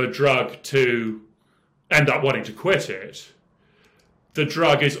of a drug to end up wanting to quit it, the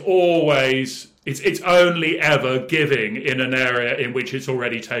drug is always, it's only ever giving in an area in which it's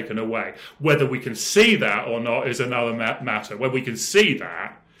already taken away. Whether we can see that or not is another matter. When we can see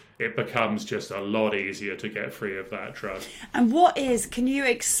that, it becomes just a lot easier to get free of that drug. And can you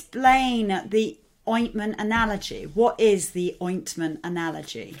explain the ointment analogy? What is the ointment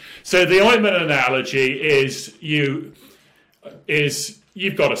analogy? So the ointment analogy is you've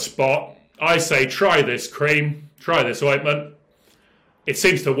got a spot. I say, try this cream, try this ointment. It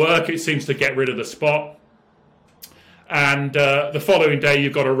seems to work. It seems to get rid of the spot. And the following day,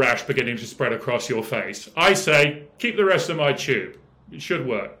 you've got a rash beginning to spread across your face. I say, keep the rest of my tube. It should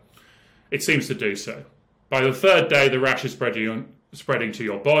work. It seems to do so. By the third day, the rash is spreading to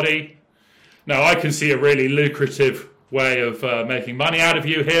your body. Now, I can see a really lucrative way of making money out of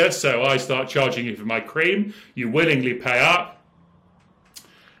you here, so I start charging you for my cream. You willingly pay up,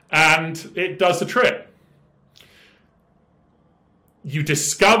 and it does the trick. You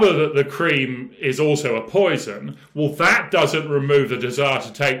discover that the cream is also a poison. Well, that doesn't remove the desire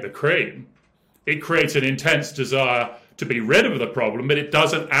to take the cream. It creates an intense desire to be rid of the problem, but it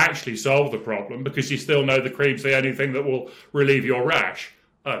doesn't actually solve the problem, because you still know the cream's the only thing that will relieve your rash,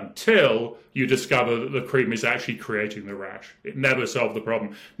 until you discover that the cream is actually creating the rash. It never solved the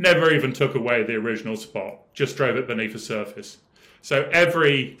problem, never even took away the original spot, just drove it beneath the surface. So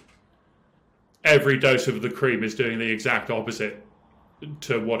every dose of the cream is doing the exact opposite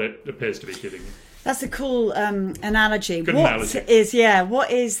to what it appears to be giving you. That's a cool analogy. Good What analogy. What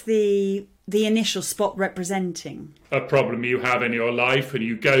is the initial spot representing? A problem you have in your life, and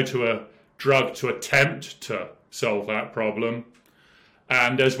you go to a drug to attempt to solve that problem.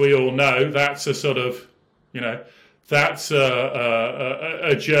 And as we all know, that's a sort of, that's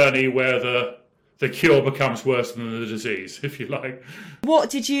a journey where the cure becomes worse than the disease, if you like. What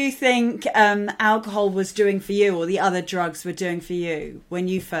did you think alcohol was doing for you, or the other drugs were doing for you when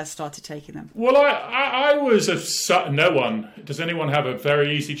you first started taking them? Well, I was does anyone have a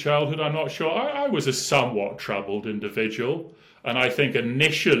very easy childhood? I'm not sure. I was a somewhat troubled individual, and I think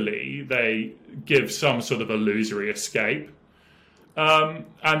initially they give some sort of illusory escape. And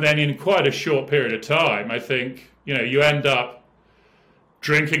then in quite a short period of time, I think, you end up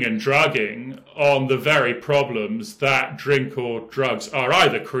drinking and drugging on the very problems that drink or drugs are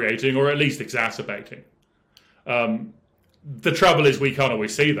either creating or at least exacerbating. The trouble is we can't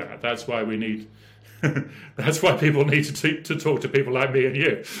always see that. That's why we need. That's why people need to talk to people like me and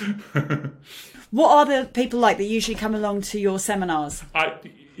you. What are the people like that usually come along to your seminars?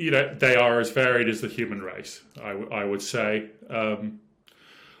 They are as varied as the human race, I would say.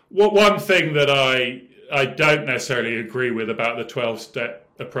 One thing that I don't necessarily agree with about the 12-step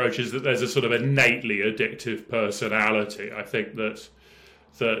approach is that there's a sort of innately addictive personality. I think that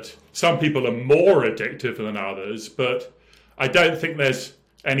some people are more addictive than others, but I don't think there's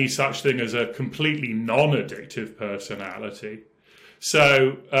any such thing as a completely non-addictive personality.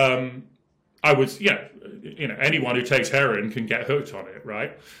 So I would, anyone who takes heroin can get hooked on it,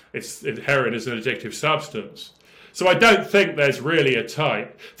 right? Heroin is an addictive substance. So I don't think there's really a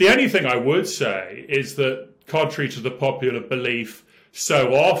type. The only thing I would say is that, contrary to the popular belief,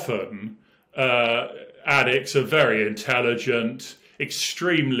 so often addicts are very intelligent,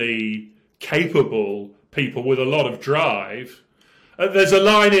 extremely capable people with a lot of drive. There's a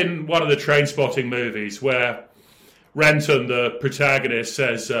line in one of the Trainspotting movies where Renton, the protagonist,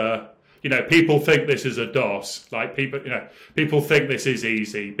 says, people think this is a DOS. Like people think this is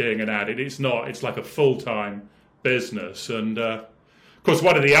easy, being an addict. It's not. It's like a full-time business. And Of course,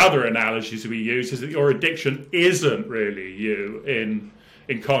 one of the other analogies we use is that your addiction isn't really you, in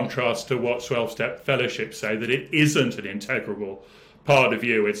contrast to what 12-step fellowships say, that it isn't an integral part of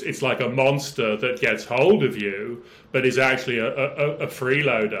you. It's like a monster that gets hold of you, but is actually a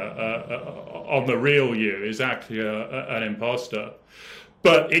freeloader. On the real you is actually an imposter.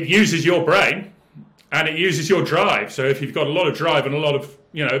 But it uses your brain and it uses your drive. So if you've got a lot of drive and a lot of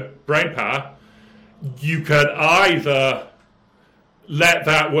brain power, you can either let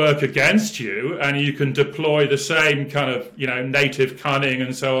that work against you, and you can deploy the same kind of native cunning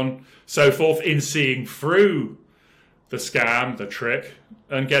and so on, so forth, in seeing through the scam, the trick,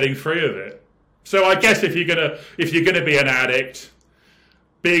 and getting free of it. So I guess if you're gonna be an addict,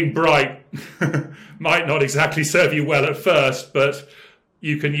 being bright might not exactly serve you well at first, but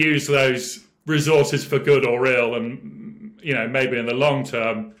you can use those resources for good or ill, and maybe in the long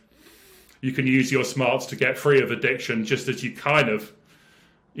term you can use your smarts to get free of addiction, just as you kind of,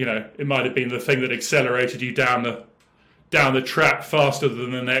 it might have been the thing that accelerated you down the trap faster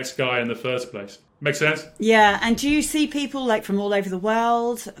than the next guy in the first place. Make sense? Yeah. And do you see people like from all over the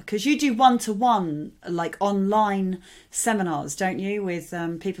world? Because you do one-to-one, like online seminars, don't you, with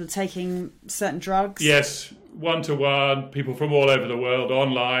people taking certain drugs? Yes, one-to-one, people from all over the world,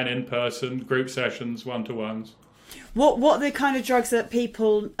 online, in person, group sessions, one-to-ones. What are the kind of drugs that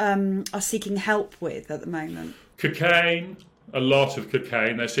people are seeking help with at the moment? Cocaine, a lot of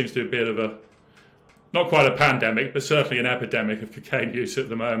cocaine. There seems to be a bit of not quite a pandemic, but certainly an epidemic of cocaine use at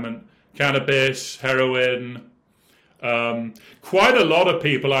the moment. Cannabis, heroin. Quite a lot of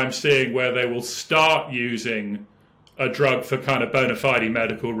people I'm seeing where they will start using a drug for kind of bona fide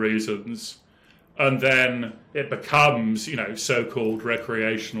medical reasons, and then it becomes, so-called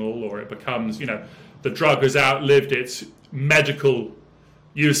recreational, or it becomes, the drug has outlived its medical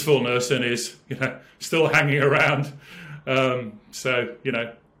usefulness and is, still hanging around. So,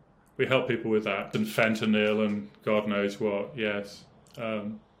 we help people with that. And fentanyl and God knows what, yes.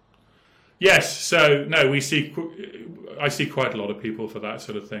 Yes, so, no, I see quite a lot of people for that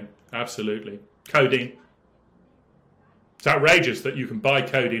sort of thing. Absolutely. Codeine. It's outrageous that you can buy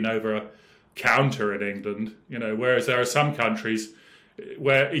codeine over a counter in England, whereas there are some countries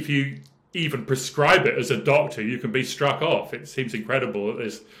where if you even prescribe it as a doctor, you can be struck off. It seems incredible that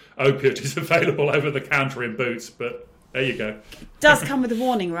this opiate is available over the counter in Boots, but there you go. Does come with a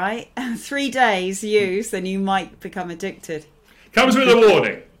warning, right? 3 days use, then you might become addicted. Comes with a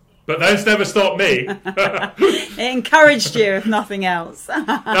warning, but that's never stopped me. It encouraged you, if nothing else.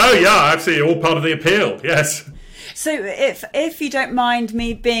 Oh yeah, absolutely, all part of the appeal, yes. So if you don't mind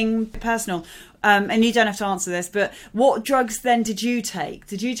me being personal, and you don't have to answer this, but what drugs then did you take?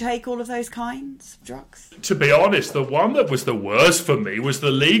 Did you take all of those kinds of drugs? To be honest, the one that was the worst for me was the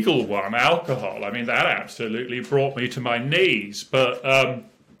legal one, alcohol. I mean, that absolutely brought me to my knees. But,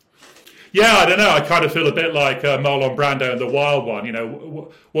 yeah, I don't know. I kind of feel a bit like Marlon Brando in The Wild One.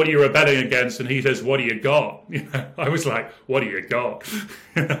 What are you rebelling against? And he says, what do you got? I was like, what do you got?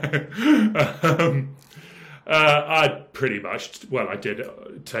 I pretty much, I did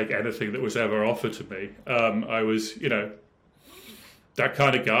take anything that was ever offered to me. I was, that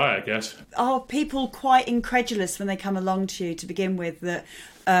kind of guy, I guess. Are people quite incredulous when they come along to you to begin with, that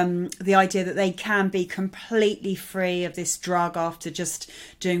the idea that they can be completely free of this drug after just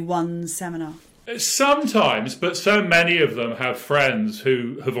doing one seminar? Sometimes, but so many of them have friends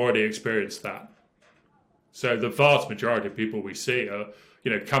who have already experienced that. So the vast majority of people we see are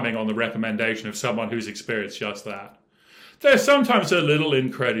coming on the recommendation of someone who's experienced just that. They're sometimes a little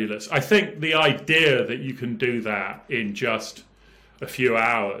incredulous. I think the idea that you can do that in just a few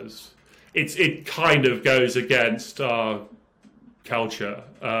hours, it kind of goes against our culture,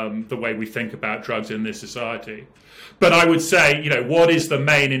 the way we think about drugs in this society. But I would say, what is the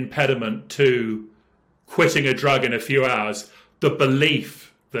main impediment to quitting a drug in a few hours? The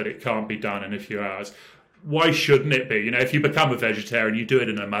belief that it can't be done in a few hours. Why shouldn't it be? If you become a vegetarian, you do it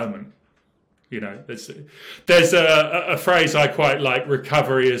in a moment. There's a phrase I quite like: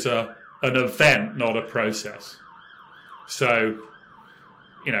 recovery is an event, not a process. So,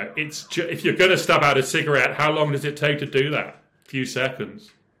 if you're going to stub out a cigarette, how long does it take to do that? A few seconds.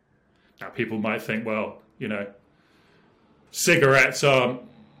 Now, people might think, well, cigarettes are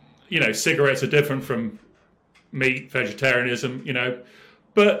different from meat, vegetarianism,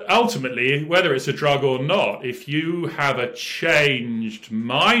 But ultimately, whether it's a drug or not, if you have a changed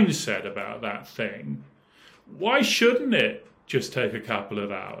mindset about that thing, why shouldn't it just take a couple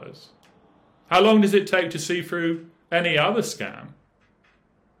of hours? How long does it take to see through any other scam?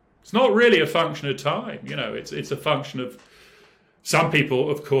 It's not really a function of time, it's a function of some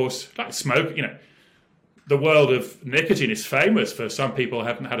people, of course, like smoke, the world of nicotine is famous for some people who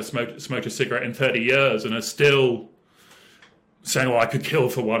haven't had a smoked a cigarette in 30 years and are still saying, well, I could kill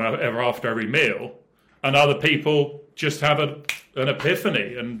for one after every meal. And other people just have an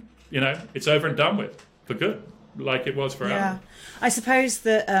epiphany and, it's over and done with for good, like it was for Alan. I suppose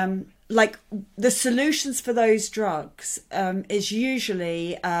that, like, the solutions for those drugs is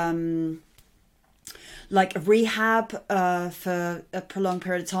usually... like a rehab for a prolonged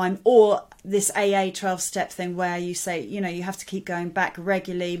period of time, or this AA 12-step thing where you say, you have to keep going back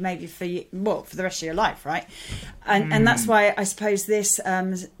regularly, maybe for the rest of your life, right? And that's why I suppose this,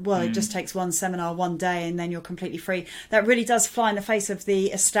 it just takes one seminar one day and then you're completely free. That really does fly in the face of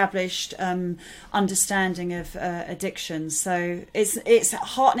the established understanding of addiction. So it's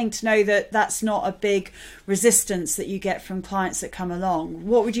heartening to know that that's not a big resistance that you get from clients that come along.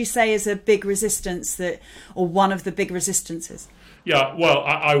 What would you say is a big resistance or one of the big resistances? Yeah, well,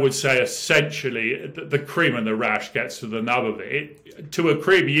 I would say essentially the cream and the rash gets to the nub of it. To a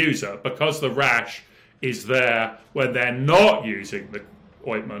cream user, because the rash is there when they're not using the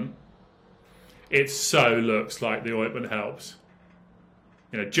ointment, it so looks like the ointment helps.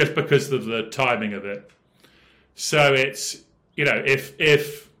 Just because of the timing of it. So it's,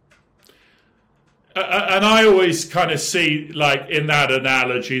 if and I always kind of see, like, in that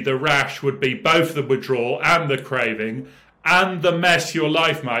analogy, the rash would be both the withdrawal and the craving and the mess your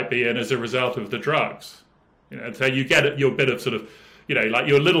life might be in as a result of the drugs. So you get your bit of sort of, like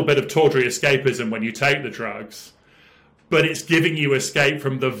your little bit of tawdry escapism when you take the drugs, but it's giving you escape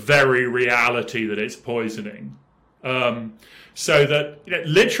from the very reality that it's poisoning. So that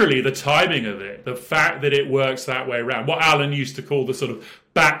literally the timing of it, the fact that it works that way around, what Alan used to call the sort of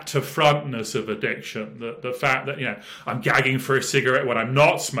back to frontness of addiction, the fact that, I'm gagging for a cigarette when I'm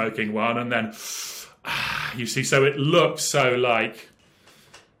not smoking one, and then, you see, so it looks so like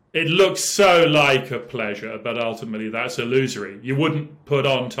a pleasure, but ultimately that's illusory. You wouldn't put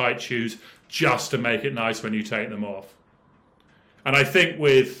on tight shoes just to make it nice when you take them off. And I think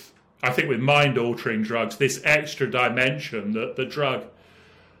with mind-altering drugs, this extra dimension that the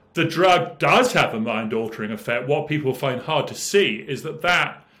drug does have a mind-altering effect. What people find hard to see is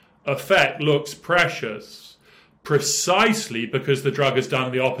that effect looks precious precisely because the drug has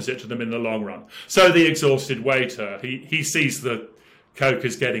done the opposite to them in the long run. So the exhausted waiter, he sees the coke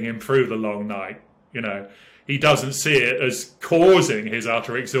as getting him through the long night. He doesn't see it as causing his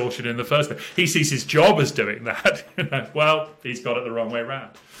utter exhaustion in the first place. He sees his job as doing that. Well, he's got it the wrong way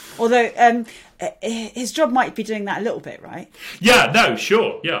around. Although his job might be doing that a little bit, right? Yeah, no,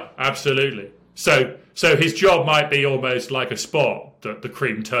 sure. Yeah, absolutely. So his job might be almost like a spot that the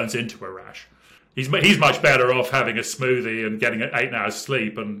cream turns into a rash. He's much better off having a smoothie and getting 8 hours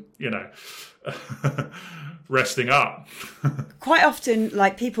sleep and, resting up. Quite often,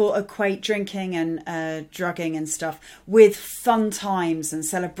 like, people equate drinking and drugging and stuff with fun times and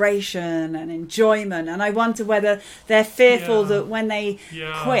celebration and enjoyment. And I wonder whether they're fearful that when they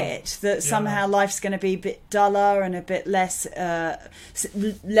quit, that somehow life's going to be a bit duller and a bit less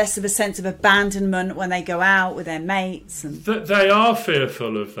of a sense of abandonment when they go out with their mates. And they are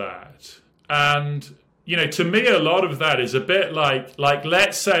fearful of that. And to me, a lot of that is a bit like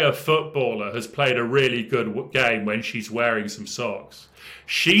let's say a footballer has played a really good game when she's wearing some socks.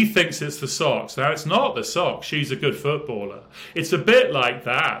 She thinks it's the socks. Now, it's not the socks. She's a good footballer. It's a bit like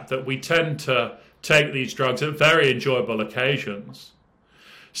that we tend to take these drugs at very enjoyable occasions.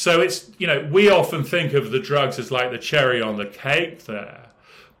 So it's, we often think of the drugs as like the cherry on the cake there.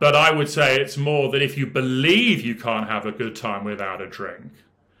 But I would say it's more that if you believe you can't have a good time without a drink,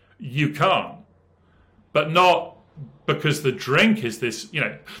 you can't. But not because the drink is this,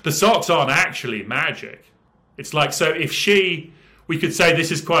 the socks aren't actually magic. It's like, so we could say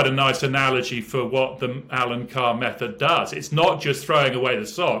this is quite a nice analogy for what the Allen Carr method does. It's not just throwing away the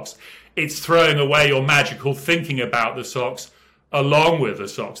socks, it's throwing away your magical thinking about the socks along with the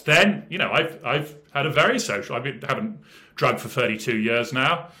socks. Then, I've had a very social, haven't drugged for 32 years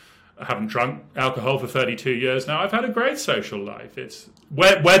now. I haven't drunk alcohol for 32 years now. I've had a great social life. It's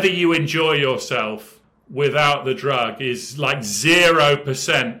whether you enjoy yourself without the drug is like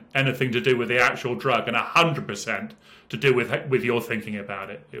 0% anything to do with the actual drug and 100% to do with your thinking about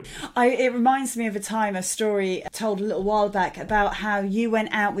it. It reminds me of a story told a little while back about how you went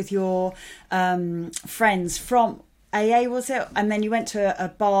out with your friends from AA, was it? And then you went to a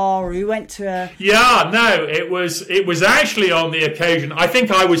bar, or you went to a... Yeah, no, it was actually on the occasion. I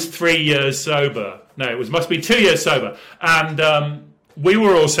think I was 3 years sober. No, must be 2 years sober. And we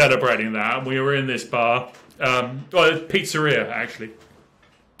were all celebrating that, and we were in this bar, pizzeria, actually.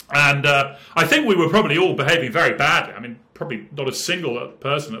 And I think we were probably all behaving very badly. I mean, probably not a single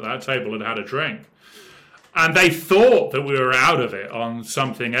person at that table had a drink. And they thought that we were out of it on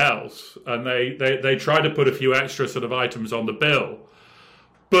something else, and they tried to put a few extra sort of items on the bill.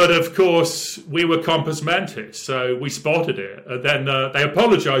 But of course, we were compos mentis, so we spotted it, and then they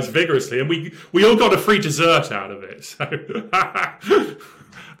apologised vigorously, and we all got a free dessert out of it. So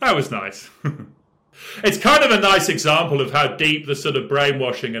that was nice. It's kind of a nice example of how deep the sort of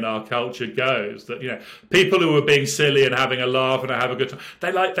brainwashing in our culture goes. That, you know, people who are being silly and having a laugh and have a good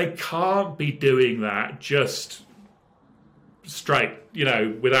time, they can't be doing that just straight, you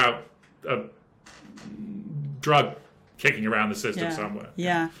know, without a drug kicking around the system somewhere.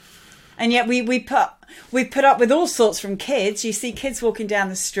 Yeah. And yet we put up with all sorts from kids. You see kids walking down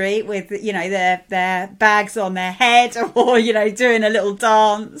the street with, you know, their bags on their head, or, you know, doing a little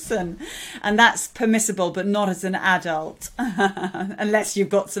dance, and that's permissible, but not as an adult, unless you've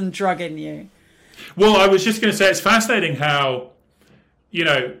got some drug in you. Well, I was just going to say, it's fascinating how, you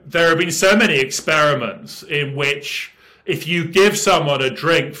know, there have been so many experiments in which if you give someone a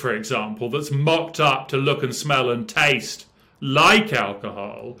drink, for example, that's mocked up to look and smell and taste like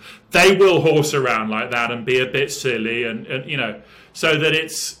alcohol, they will horse around like that and be a bit silly, and you know, so that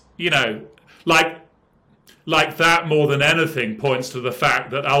it's, you know, like that more than anything points to the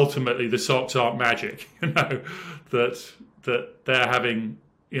fact that ultimately the socks aren't magic, you know, that they're having,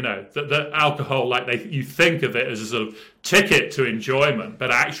 you know, that alcohol, like you think of it as a sort of ticket to enjoyment,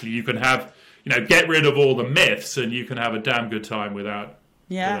 but actually you can have, you know, get rid of all the myths and you can have a damn good time without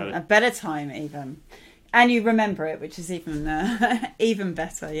a better time even. And you remember it, which is even even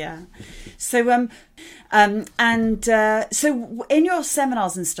better, yeah. So, so in your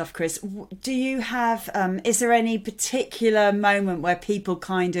seminars and stuff, Cris, do you have? Is there any particular moment where people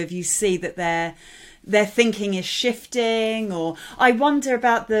kind of, you see that their thinking is shifting? Or I wonder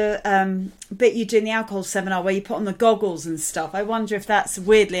about the bit you do in the alcohol seminar where you put on the goggles and stuff. I wonder if that's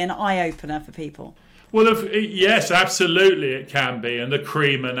weirdly an eye opener for people. Well, yes, absolutely, it can be. And the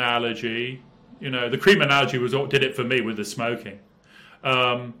cream analogy. You know, the cream analogy was what did it for me with the smoking.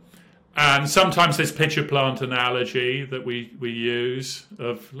 And sometimes this pitcher plant analogy that we use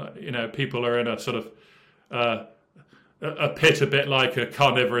of, you know, people are in a sort of a pit a bit like a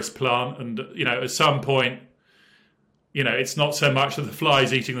carnivorous plant. And, you know, at some point, you know, it's not so much that the fly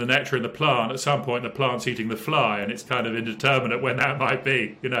is eating the nectar in the plant. At some point, the plant's eating the fly, and it's kind of indeterminate when that might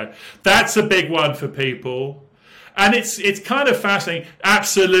be. You know, that's a big one for people. And it's kind of fascinating.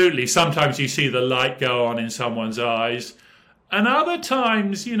 Absolutely. Sometimes you see the light go on in someone's eyes. And other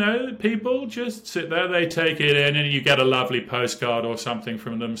times, you know, people just sit there, they take it in, and you get a lovely postcard or something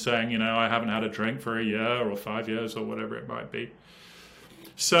from them saying, you know, I haven't had a drink for a year or 5 years or whatever it might be.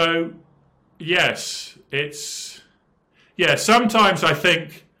 So, yes, sometimes I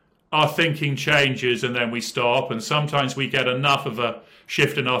think our thinking changes and then we stop, and sometimes we get enough of a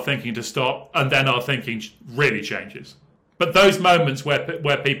shift in our thinking to stop, and then our thinking really changes. But those moments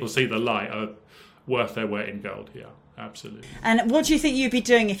where people see the light are worth their weight in gold. Yeah, absolutely. And what do you think you'd be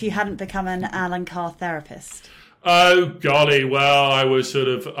doing if you hadn't become an Allen Carr therapist? Oh golly, well, I was sort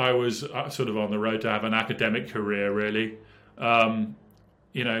of on the road to have an academic career, really.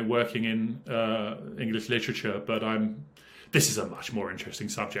 You know, working in English literature, but this is a much more interesting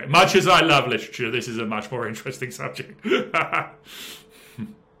subject. Much as I love literature, this is a much more interesting subject. I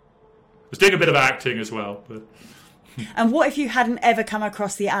was doing a bit of acting as well. But. And what if you hadn't ever come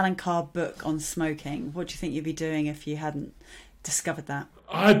across the Allen Carr book on smoking? What do you think you'd be doing if you hadn't discovered that?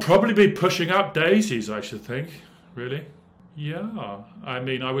 I'd probably be pushing up daisies, I should think, really. Yeah. I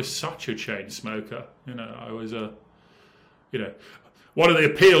mean, I was such a chain smoker. You know, I was one of the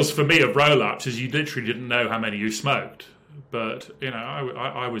appeals for me of roll-ups is you literally didn't know how many you smoked. But, you know,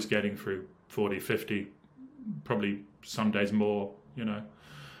 I was getting through 40, 50, probably some days more, you know.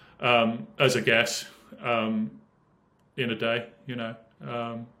 As a guess, in a day, you know.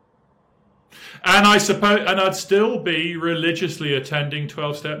 And I suppose, and I'd still be religiously attending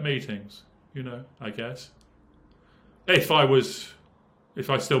 12-step meetings, you know, I guess. If I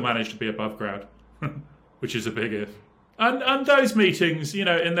still managed to be above ground, which is a big if. And those meetings, you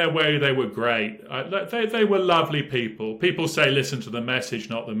know, in their way, they were great. They were lovely people. People say, listen to the message,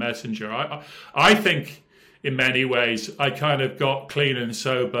 not the messenger. I think, in many ways, I kind of got clean and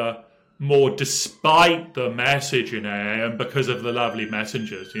sober more despite the message in AA and because of the lovely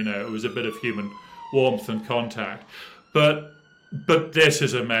messengers. You know, it was a bit of human warmth and contact. But this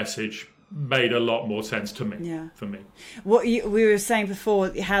as a message made a lot more sense to me, for me. What we were saying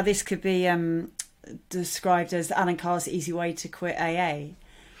before, how this could be described as Allen Carr's easy way to quit AA.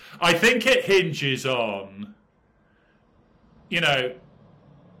 I think it hinges on, you know,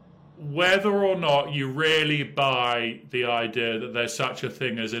 whether or not you really buy the idea that there's such a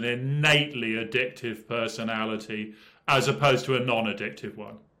thing as an innately addictive personality as opposed to a non-addictive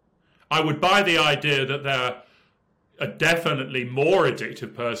one. I would buy the idea that there are definitely more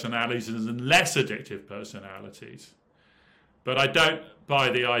addictive personalities and less addictive personalities. But I don't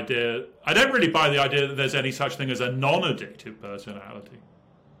really buy the idea that there's any such thing as a non-addictive personality.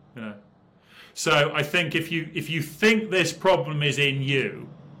 You know. So I think if you think this problem is in you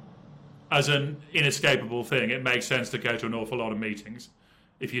as an inescapable thing, it makes sense to go to an awful lot of meetings.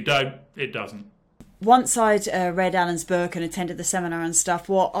 If you don't, it doesn't. Once I'd read Alan's book and attended the seminar and stuff,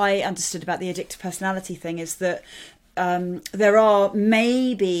 what I understood about the addictive personality thing is that there are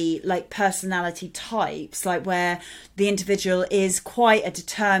maybe like personality types, like where the individual is quite a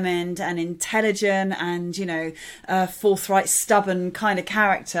determined and intelligent and, you know, forthright, stubborn kind of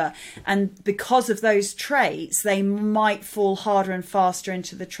character. And because of those traits, they might fall harder and faster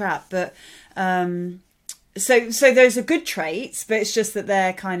into the trap. But so those are good traits, but it's just that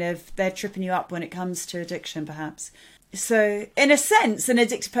they're tripping you up when it comes to addiction, perhaps. So in a sense, an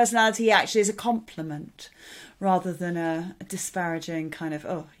addictive personality actually is a compliment, rather than a disparaging kind of,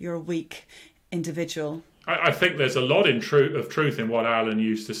 oh, you're a weak individual. I think there's a lot of truth in what Alan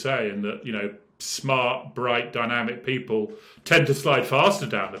used to say, and that, you know, smart, bright, dynamic people tend to slide faster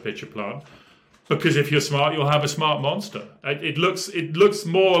down the pitcher plant, because if you're smart, you'll have a smart monster. It looks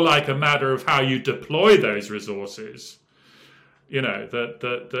more like a matter of how you deploy those resources. You know,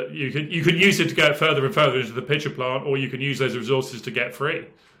 that you can use it to get further and further into the pitcher plant, or you can use those resources to get free.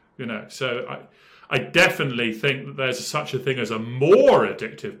 You know, so I definitely think that there's such a thing as a more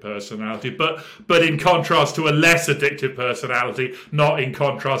addictive personality, but in contrast to a less addictive personality, not in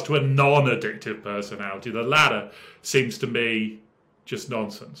contrast to a non-addictive personality. The latter seems to me just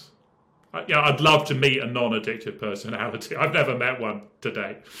nonsense. I'd love to meet a non-addictive personality. I've never met one to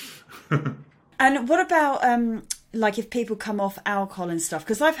date. And what about like if people come off alcohol and stuff?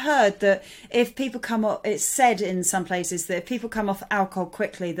 Because I've heard that if people come off, it's said in some places that if people come off alcohol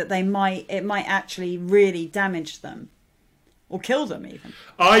quickly, that it might actually really damage them or kill them even.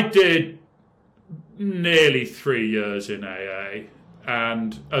 I did nearly 3 years in AA,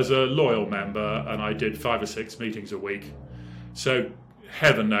 and as a loyal member, and I did 5 or 6 meetings a week. So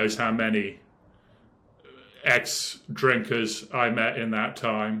heaven knows how many ex-drinkers I met in that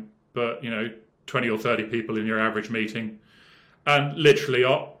time. But, you know, 20 or 30 people in your average meeting. And literally,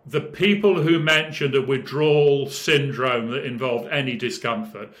 the people who mentioned a withdrawal syndrome that involved any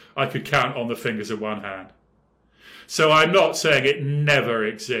discomfort, I could count on the fingers of one hand. So I'm not saying it never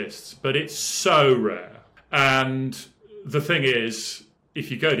exists, but it's so rare. And the thing is,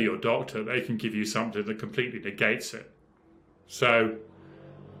 if you go to your doctor, they can give you something that completely negates it. So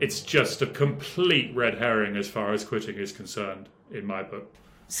it's just a complete red herring as far as quitting is concerned, in my book.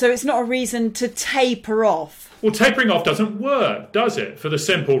 So it's not a reason to taper off. Well, tapering off doesn't work, does it? For the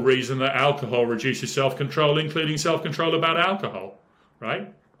simple reason that alcohol reduces self-control, including self-control about alcohol,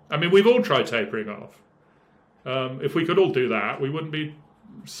 right? I mean, we've all tried tapering off. If we could all do that, we wouldn't be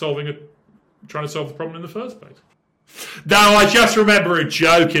trying to solve the problem in the first place. Now, I just remember a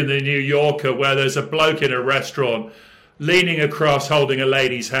joke in the New Yorker where there's a bloke in a restaurant leaning across, holding a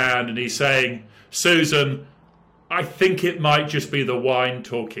lady's hand, and he's saying, "Susan, I think it might just be the wine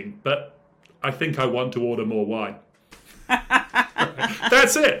talking, but I think I want to order more wine."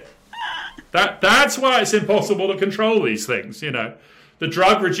 That's it. That's why it's impossible to control these things, you know. The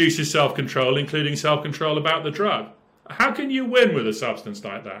drug reduces self-control, including self-control about the drug. How can you win with a substance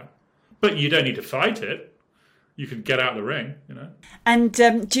like that? But you don't need to fight it. You can get out of the ring, you know. And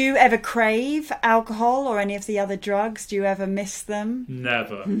do you ever crave alcohol or any of the other drugs? Do you ever miss them?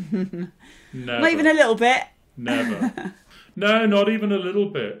 Never. Never. Not even a little bit? Never. No, not even a little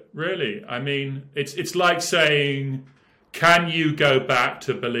bit, really. I mean, it's like saying, can you go back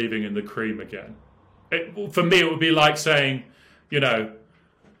to believing in the cream again? For me, it would be like saying, you know,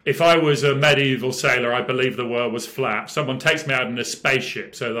 if I was a medieval sailor, I believed the world was flat. Someone takes me out in a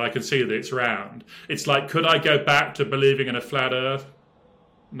spaceship so that I can see that it's round. It's like, could I go back to believing in a flat earth?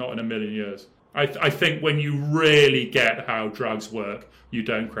 Not in a million years. I think when you really get how drugs work, you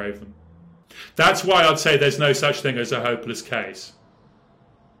don't crave them. That's why I'd say there's no such thing as a hopeless case.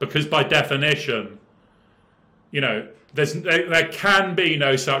 Because by definition, you know, there can be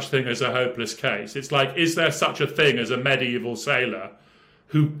no such thing as a hopeless case. It's like, is there such a thing as a medieval sailor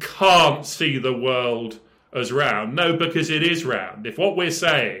who can't see the world as round? No, because it is round. If what we're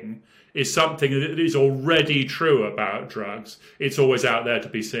saying is something that is already true about drugs, it's always out there to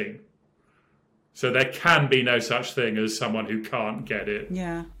be seen. So there can be no such thing as someone who can't get it.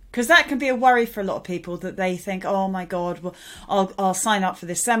 Yeah. Because that can be a worry for a lot of people, that they think, oh my God, well, I'll sign up for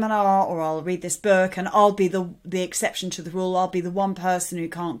this seminar, or I'll read this book, and I'll be the exception to the rule. I'll be the one person who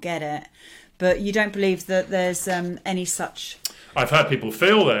can't get it. But you don't believe that there's any such... I've had people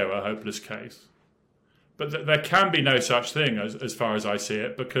feel they were a hopeless case. But there can be no such thing as far as I see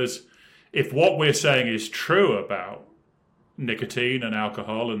it, because if what we're saying is true about nicotine and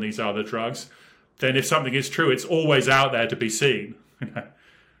alcohol and these other drugs, then if something is true, it's always out there to be seen.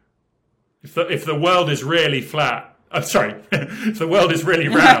 If the world is really flat, if the world is really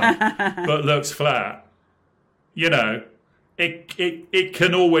round but looks flat, the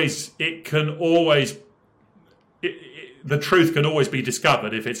truth can always be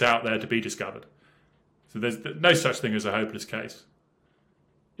discovered if it's out there to be discovered. So there's no such thing as a hopeless case.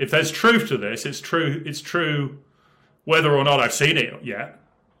 If there's truth to this, it's true whether or not I've seen it yet.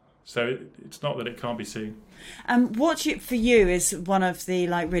 So it's not that it can't be seen. What for you is one of the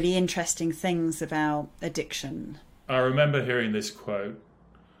really interesting things about addiction? I remember hearing this quote: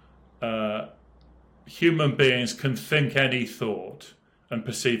 "Human beings can think any thought and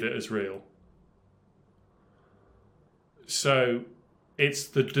perceive it as real." So it's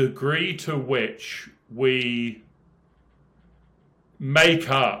the degree to which we make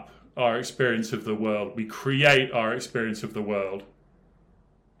up our experience of the world, we create our experience of the world,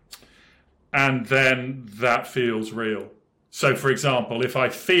 and then that feels real. So, for example, if I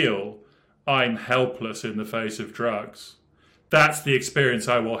feel I'm helpless in the face of drugs, that's the experience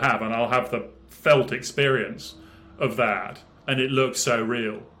I will have, and I'll have the felt experience of that, and it looks so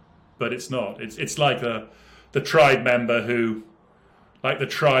real, but it's not. It's like the tribe member who,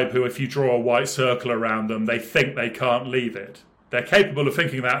 if you draw a white circle around them, they think they can't leave it. They're capable of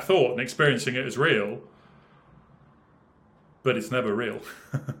thinking that thought and experiencing it as real, but it's never real.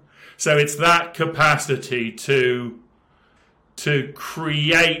 So it's that capacity to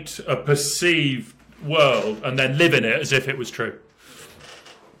create a perceived world and then live in it as if it was true.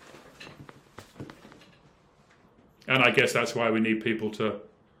 And I guess that's why we need people to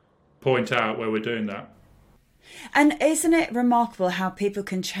point out where we're doing that. And isn't it remarkable how people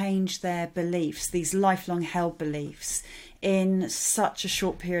can change their beliefs, these lifelong held beliefs, in such a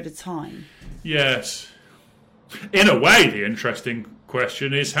short period of time? Yes. In a way, the interesting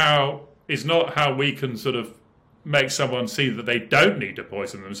question is not how we can sort of make someone see that they don't need to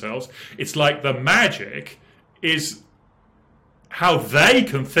poison themselves. It's like the magic is how they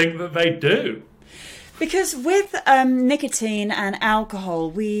can think that they do. Because with nicotine and alcohol,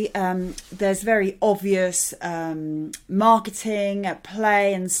 there's very obvious marketing at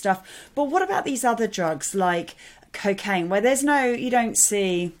play and stuff. But what about these other drugs like cocaine, where you don't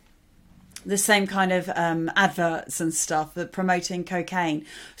see the same kind of adverts and stuff that promoting cocaine?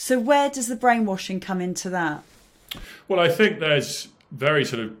 So where does the brainwashing come into that? Well, I think there's very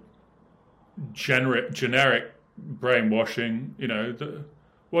sort of generic brainwashing.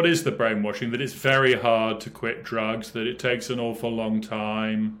 What is the brainwashing? That it's very hard to quit drugs, that it takes an awful long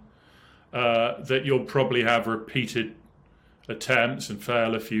time, that you'll probably have repeated attempts and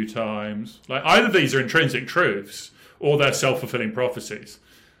fail a few times. Like, either these are intrinsic truths or they're self-fulfilling prophecies.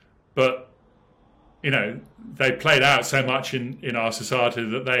 But, they played out so much in our society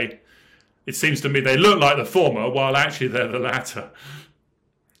that it seems to me they look like the former while actually they're the latter.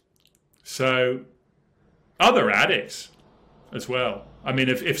 So, other addicts as well. I mean,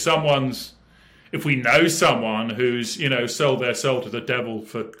 if we know someone who's, sold their soul to the devil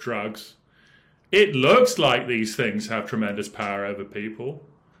for drugs, it looks like these things have tremendous power over people,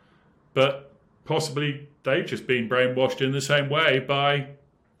 but possibly they've just been brainwashed in the same way by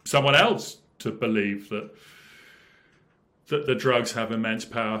someone else to believe that the drugs have immense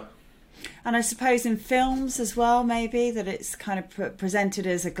power. And I suppose in films as well, maybe, that it's kind of presented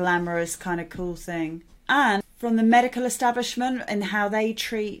as a glamorous kind of cool thing. And from the medical establishment and how they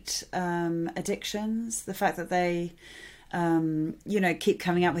treat addictions, the fact that they, keep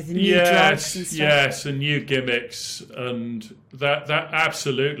coming out with new drugs and stuff. Yes, and new gimmicks, and that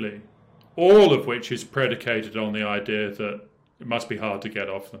absolutely, all of which is predicated on the idea that it must be hard to get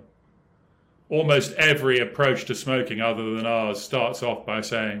off them. Almost every approach to smoking other than ours starts off by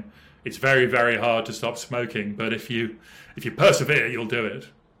saying it's very, very hard to stop smoking, but if you persevere, you'll do it.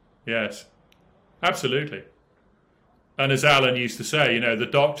 Yes, absolutely. And as Allen used to say, the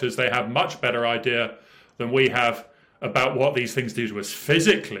doctors, they have much better idea than we have about what these things do to us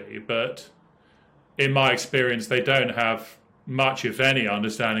physically, but in my experience, they don't have much, if any,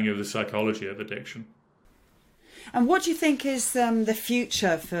 understanding of the psychology of addiction. And what do you think is the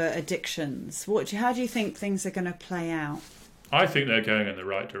future for addictions? How do you think things are going to play out? I think they're going in the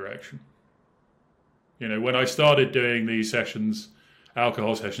right direction. When I started doing these sessions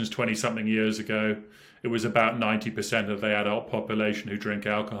alcohol sessions 20-something years ago, it was about 90% of the adult population who drink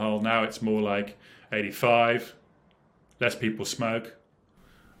alcohol. Now it's more like 85. Less people smoke.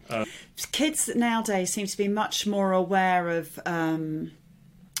 Kids nowadays seem to be much more aware of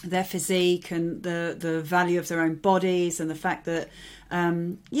their physique and the value of their own bodies, and the fact that,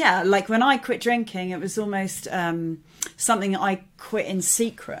 like when I quit drinking, it was almost something I quit in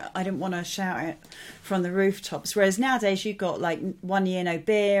secret. I didn't want to shout it from the rooftops. Whereas nowadays you've got like 1 year no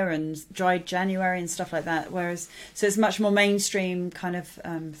beer and dry January and stuff like that. So it's much more mainstream kind of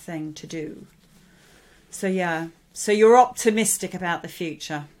thing to do. So yeah, so you're optimistic about the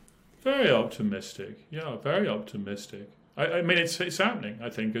future. Very optimistic. Yeah, very optimistic. I mean, it's happening, I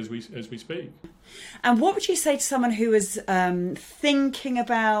think, as we speak. And what would you say to someone who is thinking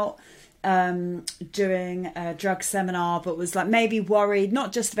about doing a drug seminar, but was like maybe worried,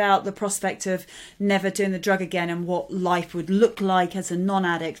 not just about the prospect of never doing the drug again and what life would look like as a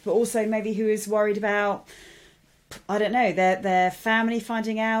non-addict, but also maybe who is worried about, I don't know, their family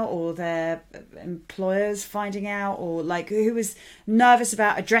finding out, or their employers finding out, or like who was nervous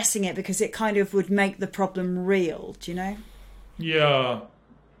about addressing it because it kind of would make the problem real, do you know? Yeah.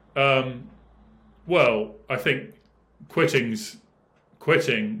 Well, I think quitting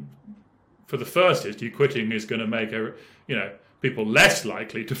for the first is quitting is going to make people less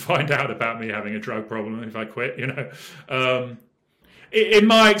likely to find out about me having a drug problem if I quit, In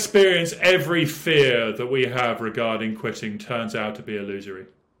my experience, every fear that we have regarding quitting turns out to be illusory.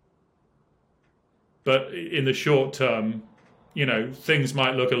 But in the short term, things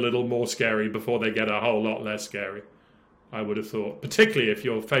might look a little more scary before they get a whole lot less scary, I would have thought. Particularly if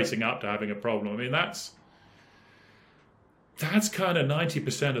you're facing up to having a problem. I mean, that's kind of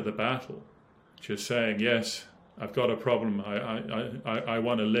 90% of the battle. Just saying, yes, I've got a problem. I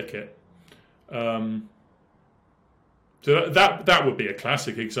want to lick it. So that would be a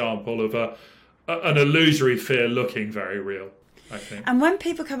classic example of an illusory fear looking very real, I think. And when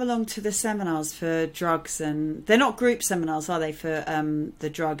people come along to the seminars for drugs, and they're not group seminars, are they, for the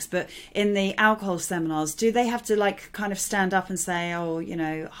drugs, but in the alcohol seminars, do they have to like kind of stand up and say, oh,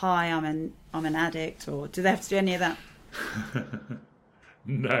 hi, I'm an addict, or do they have to do any of that?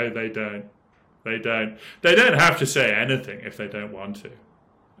 No, they don't. They don't have to say anything if they don't want to.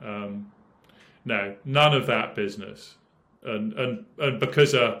 No, none of that business. And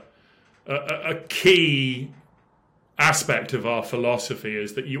because a key aspect of our philosophy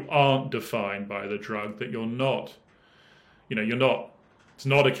is that you aren't defined by the drug, that you're not, it's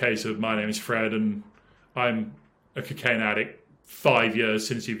not a case of my name is Fred and I'm a cocaine addict 5 years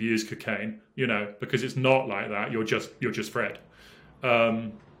since you've used cocaine, because it's not like that. You're just Fred.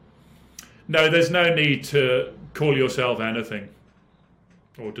 No, there's no need to call yourself anything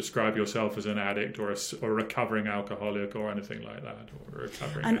or describe yourself as an addict or a recovering alcoholic or anything like that.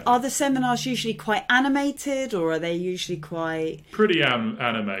 And are the seminars usually quite animated, or are they usually quite... Pretty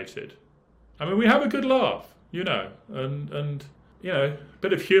animated. I mean, we have a good laugh, and a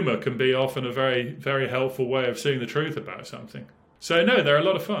bit of humour can be often a very, very helpful way of seeing the truth about something. So, no, they're a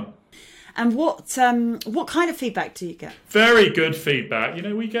lot of fun. And what kind of feedback do you get? Very good feedback.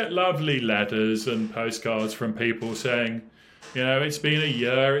 We get lovely letters and postcards from people saying, it's been a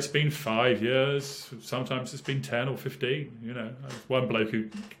year, it's been 5 years, sometimes it's been 10 or 15. There's one bloke who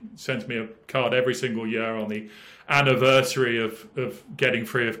sends me a card every single year on the anniversary of getting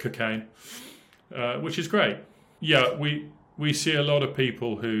free of cocaine, which is great. Yeah, we see a lot of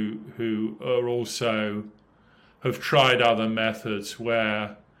people who are also have tried other methods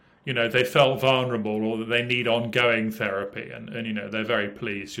where they felt vulnerable or that they need ongoing therapy, and they're very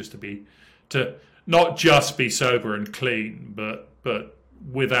pleased just to not just be sober and clean, but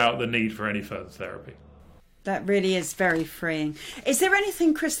without the need for any further therapy. That really is very freeing. Is there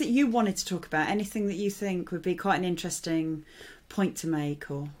anything, Chris, that you wanted to talk about? Anything that you think would be quite an interesting point to make?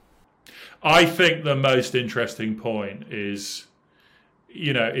 Or I think the most interesting point is,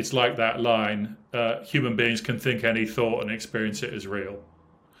 it's like that line, human beings can think any thought and experience it as real.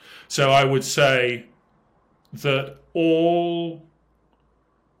 So I would say that all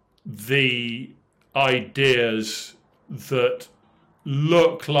the ideas that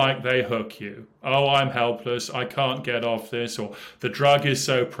look like they hook you, oh, I'm helpless, I can't get off this, or the drug is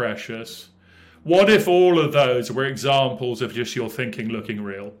so precious. What if all of those were examples of just your thinking looking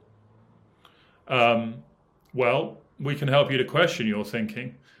real? Well, we can help you to question your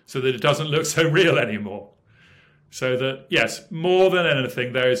thinking so that it doesn't look so real anymore. So that, yes, more than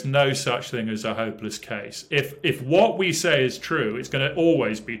anything, there is no such thing as a hopeless case. If what we say is true, it's going to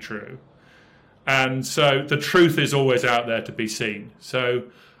always be true. And so the truth is always out there to be seen. So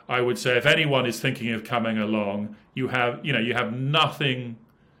I would say if anyone is thinking of coming along, you have nothing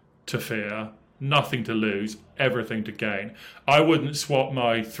to fear, nothing to lose, everything to gain. I wouldn't swap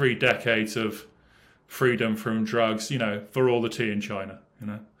my 3 decades of freedom from drugs, for all the tea in China,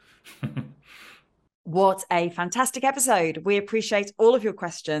 What a fantastic episode. We appreciate all of your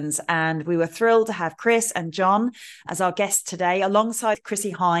questions, and we were thrilled to have Chris and John as our guests today alongside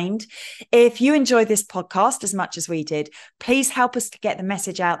Chrissie Hynde. If you enjoyed this podcast as much as we did, please help us to get the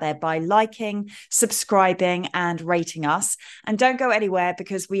message out there by liking, subscribing and rating us. And don't go anywhere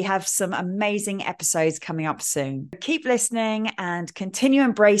because we have some amazing episodes coming up soon. Keep listening and continue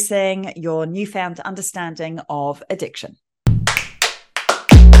embracing your newfound understanding of addiction.